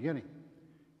just beginning.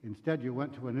 Instead, you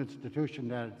went to an institution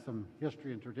that had some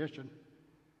history and tradition,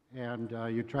 and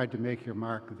you tried to make your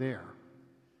mark there.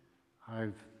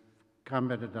 I've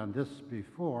commented on this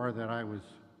before, that I was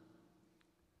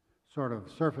sort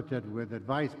of surfeited with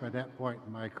advice by that point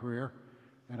in my career,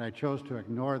 and I chose to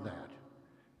ignore that,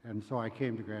 and so I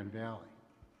came to Grand Valley.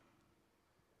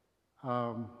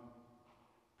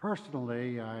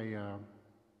 Personally,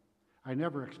 I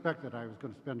never expected I was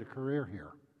going to spend a career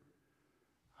here.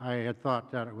 I had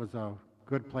thought that it was a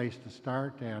good place to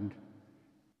start, and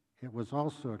it was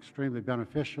also extremely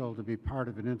beneficial to be part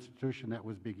of an institution that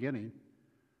was beginning.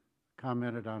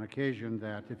 Commented on occasion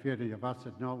that if any of us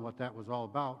had known what that was all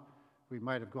about, we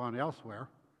might have gone elsewhere.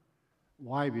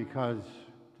 Why? Because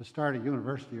to start a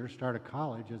university or start a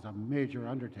college is a major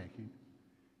undertaking,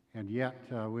 and yet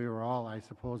we were all, I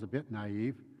suppose, a bit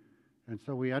naive, and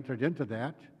so we entered into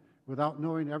that without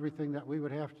knowing everything that we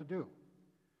would have to do.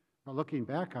 But looking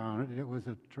back on it, it was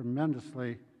a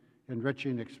tremendously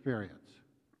enriching experience.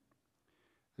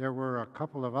 There were a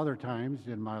couple of other times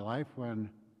in my life when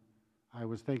I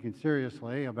was thinking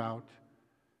seriously about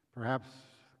perhaps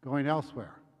going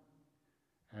elsewhere.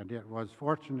 And it was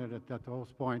fortunate at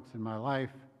those points in my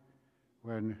life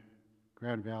when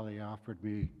Grand Valley offered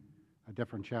me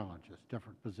different challenges,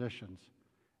 different positions.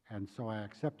 And so I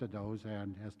accepted those,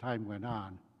 and as time went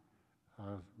on,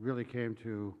 really came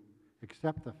to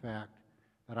accept the fact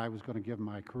that I was going to give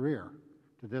my career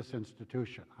to this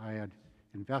institution. I had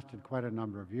invested quite a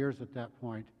number of years at that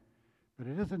point, but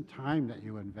it isn't time that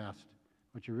you invest.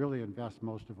 What you really invest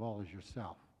most of all is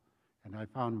yourself. And I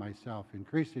found myself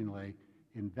increasingly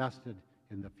invested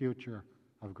in the future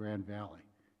of Grand Valley,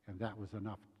 and that was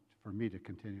enough for me to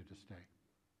continue to stay.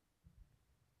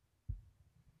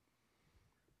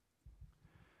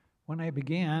 When I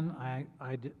began,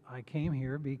 I came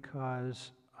here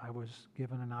because I was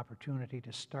given an opportunity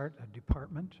to start a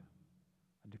department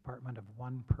of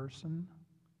one person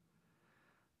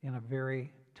in a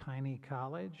very tiny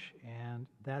college, and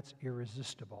that's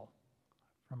irresistible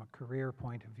from a career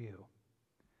point of view.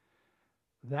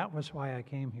 That was why I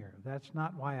came here. That's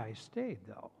not why I stayed,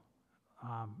 though.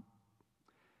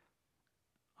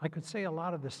 I could say a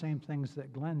lot of the same things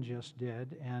that Glenn just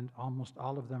did, and almost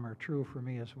all of them are true for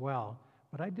me as well,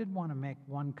 but I did want to make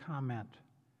one comment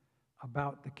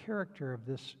about the character of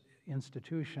this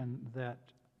institution that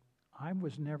I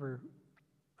was never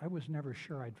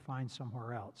sure I'd find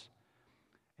somewhere else,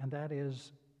 and that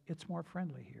is, it's more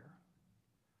friendly here.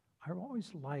 I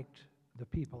always liked the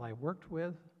people I worked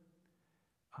with.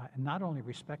 I not only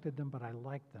respected them, but I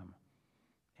liked them.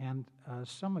 And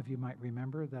some of you might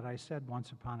remember that I said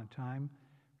once upon a time,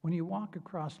 when you walk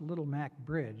across Little Mac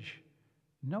Bridge,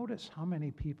 notice how many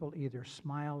people either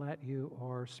smile at you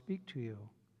or speak to you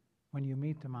when you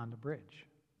meet them on the bridge.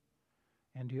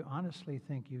 And do you honestly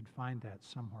think you'd find that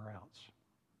somewhere else?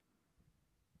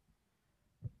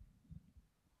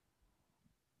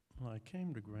 Well, I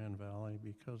came to Grand Valley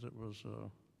because it was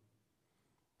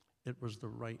the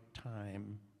right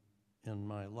time in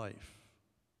my life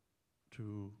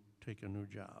to take a new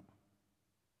job.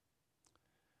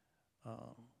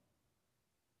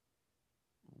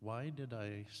 Why did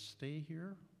I stay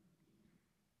here?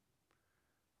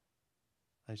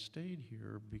 I stayed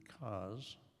here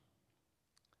because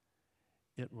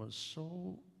it was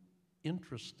so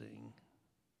interesting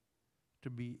to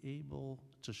be able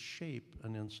to shape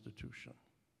an institution.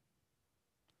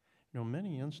 You know,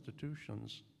 many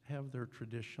institutions have their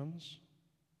traditions.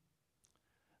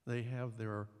 They have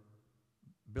their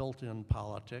built-in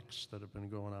politics that have been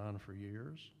going on for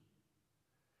years.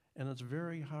 And it's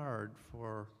very hard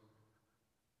for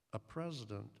a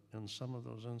president in some of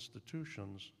those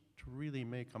institutions to really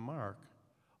make a mark.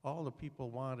 All the people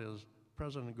want is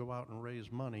president to go out and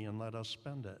raise money and let us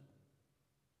spend it.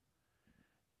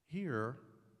 Here,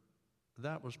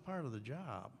 that was part of the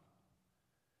job,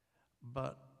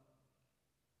 but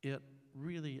it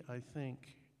really, I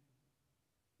think,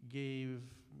 gave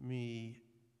me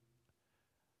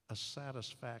a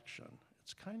satisfaction.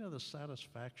 It's kind of the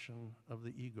satisfaction of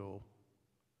the ego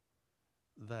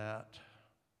that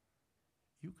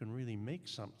you can really make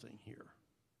something here.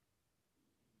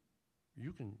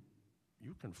 You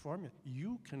can form it.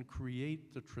 You can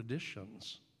create the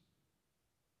traditions.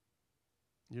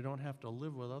 You don't have to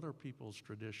live with other people's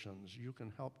traditions. You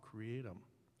can help create them.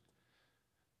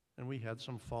 And we had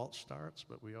some false starts,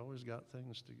 but we always got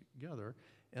things together.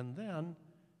 And then,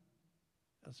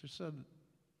 as I said,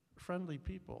 friendly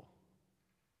people.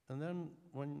 And then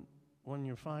when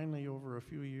you finally, over a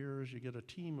few years, you get a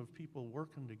team of people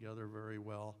working together very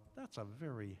well, that's a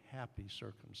very happy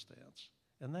circumstance.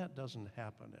 And that doesn't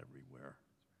happen everywhere.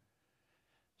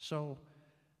 So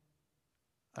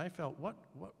I felt,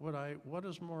 what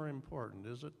is more important?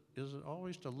 Is it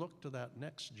always to look to that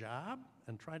next job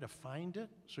and try to find it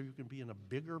so you can be in a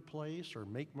bigger place or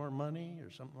make more money or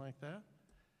something like that?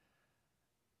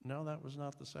 No, that was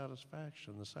not the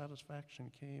satisfaction. The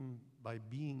satisfaction came by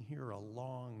being here a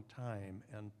long time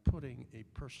and putting a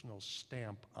personal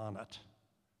stamp on it.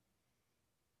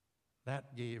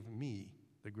 That gave me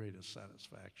the greatest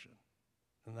satisfaction.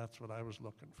 And that's what I was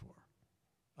looking for.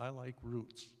 I like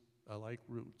roots. I like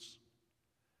roots.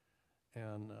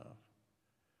 And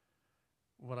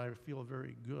what I feel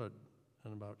very good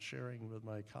and about sharing with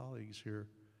my colleagues here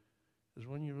is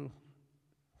when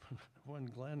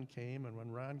Glenn came and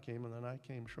when Ron came and then I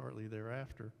came shortly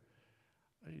thereafter,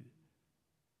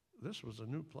 this was a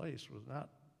new place with not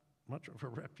much of a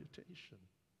reputation.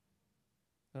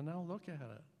 And now look at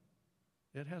it.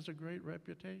 It has a great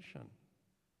reputation.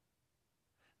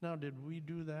 Now, did we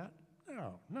do that?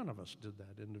 No, none of us did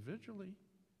that individually.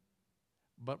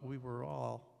 But we were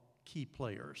all key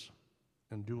players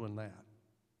in doing that.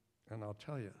 And I'll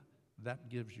tell you, that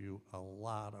gives you a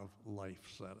lot of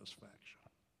life satisfaction.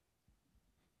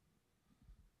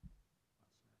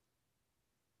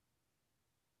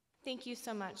 Thank you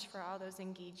so much for all those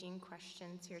engaging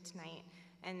questions here tonight.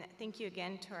 And thank you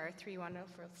again to our three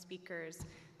wonderful speakers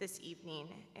this evening.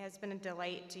 It has been a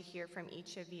delight to hear from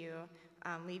each of you,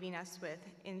 leaving us with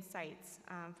insights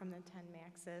from the 10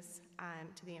 Maxes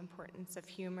to the importance of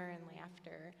humor and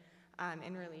laughter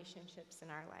in relationships in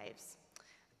our lives.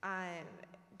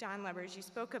 Don Lubbers, you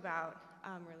spoke about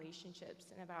relationships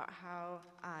and about how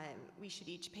we should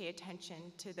each pay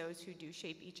attention to those who do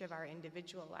shape each of our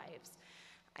individual lives.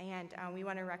 And we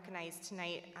want to recognize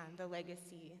tonight the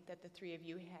legacy that the three of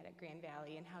you had at Grand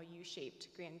Valley and how you shaped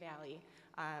Grand Valley.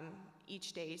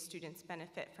 Each day, students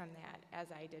benefit from that, as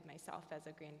I did myself as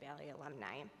a Grand Valley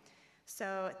alumni.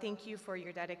 So thank you for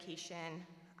your dedication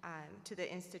to the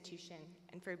institution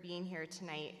and for being here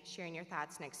tonight, sharing your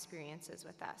thoughts and experiences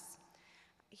with us.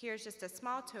 Here's just a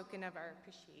small token of our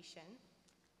appreciation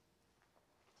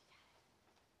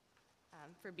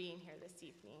for being here this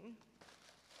evening.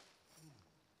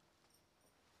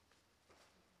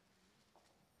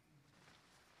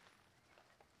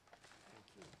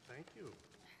 Thank you.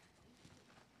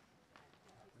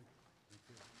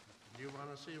 Do you want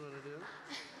to see what it is?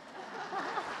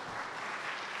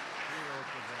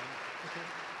 Okay.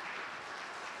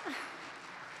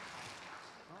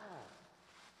 Oh.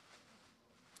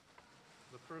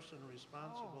 The person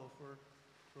responsible for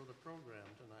the program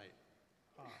tonight.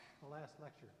 The last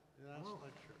lecture. The last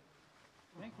lecture.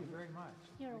 Thank you very much.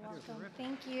 You're welcome.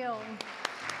 Thank you.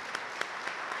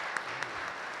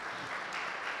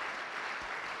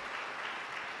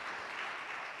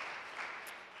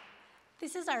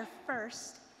 This is our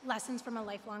first Lessons from a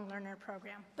Lifelong Learner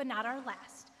program, but not our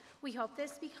last. We hope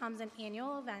this becomes an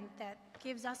annual event that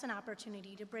gives us an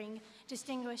opportunity to bring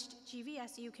distinguished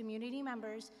GVSU community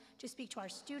members to speak to our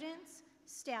students,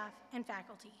 staff, and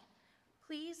faculty.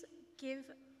 Please give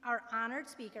our honored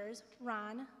speakers,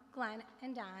 Ron, Glenn,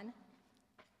 and Don,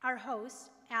 our hosts,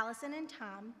 Allison and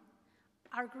Tom,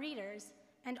 our greeters,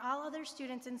 and all other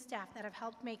students and staff that have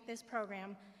helped make this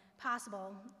program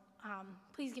possible.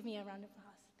 Please give me a round of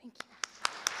applause. Thank you.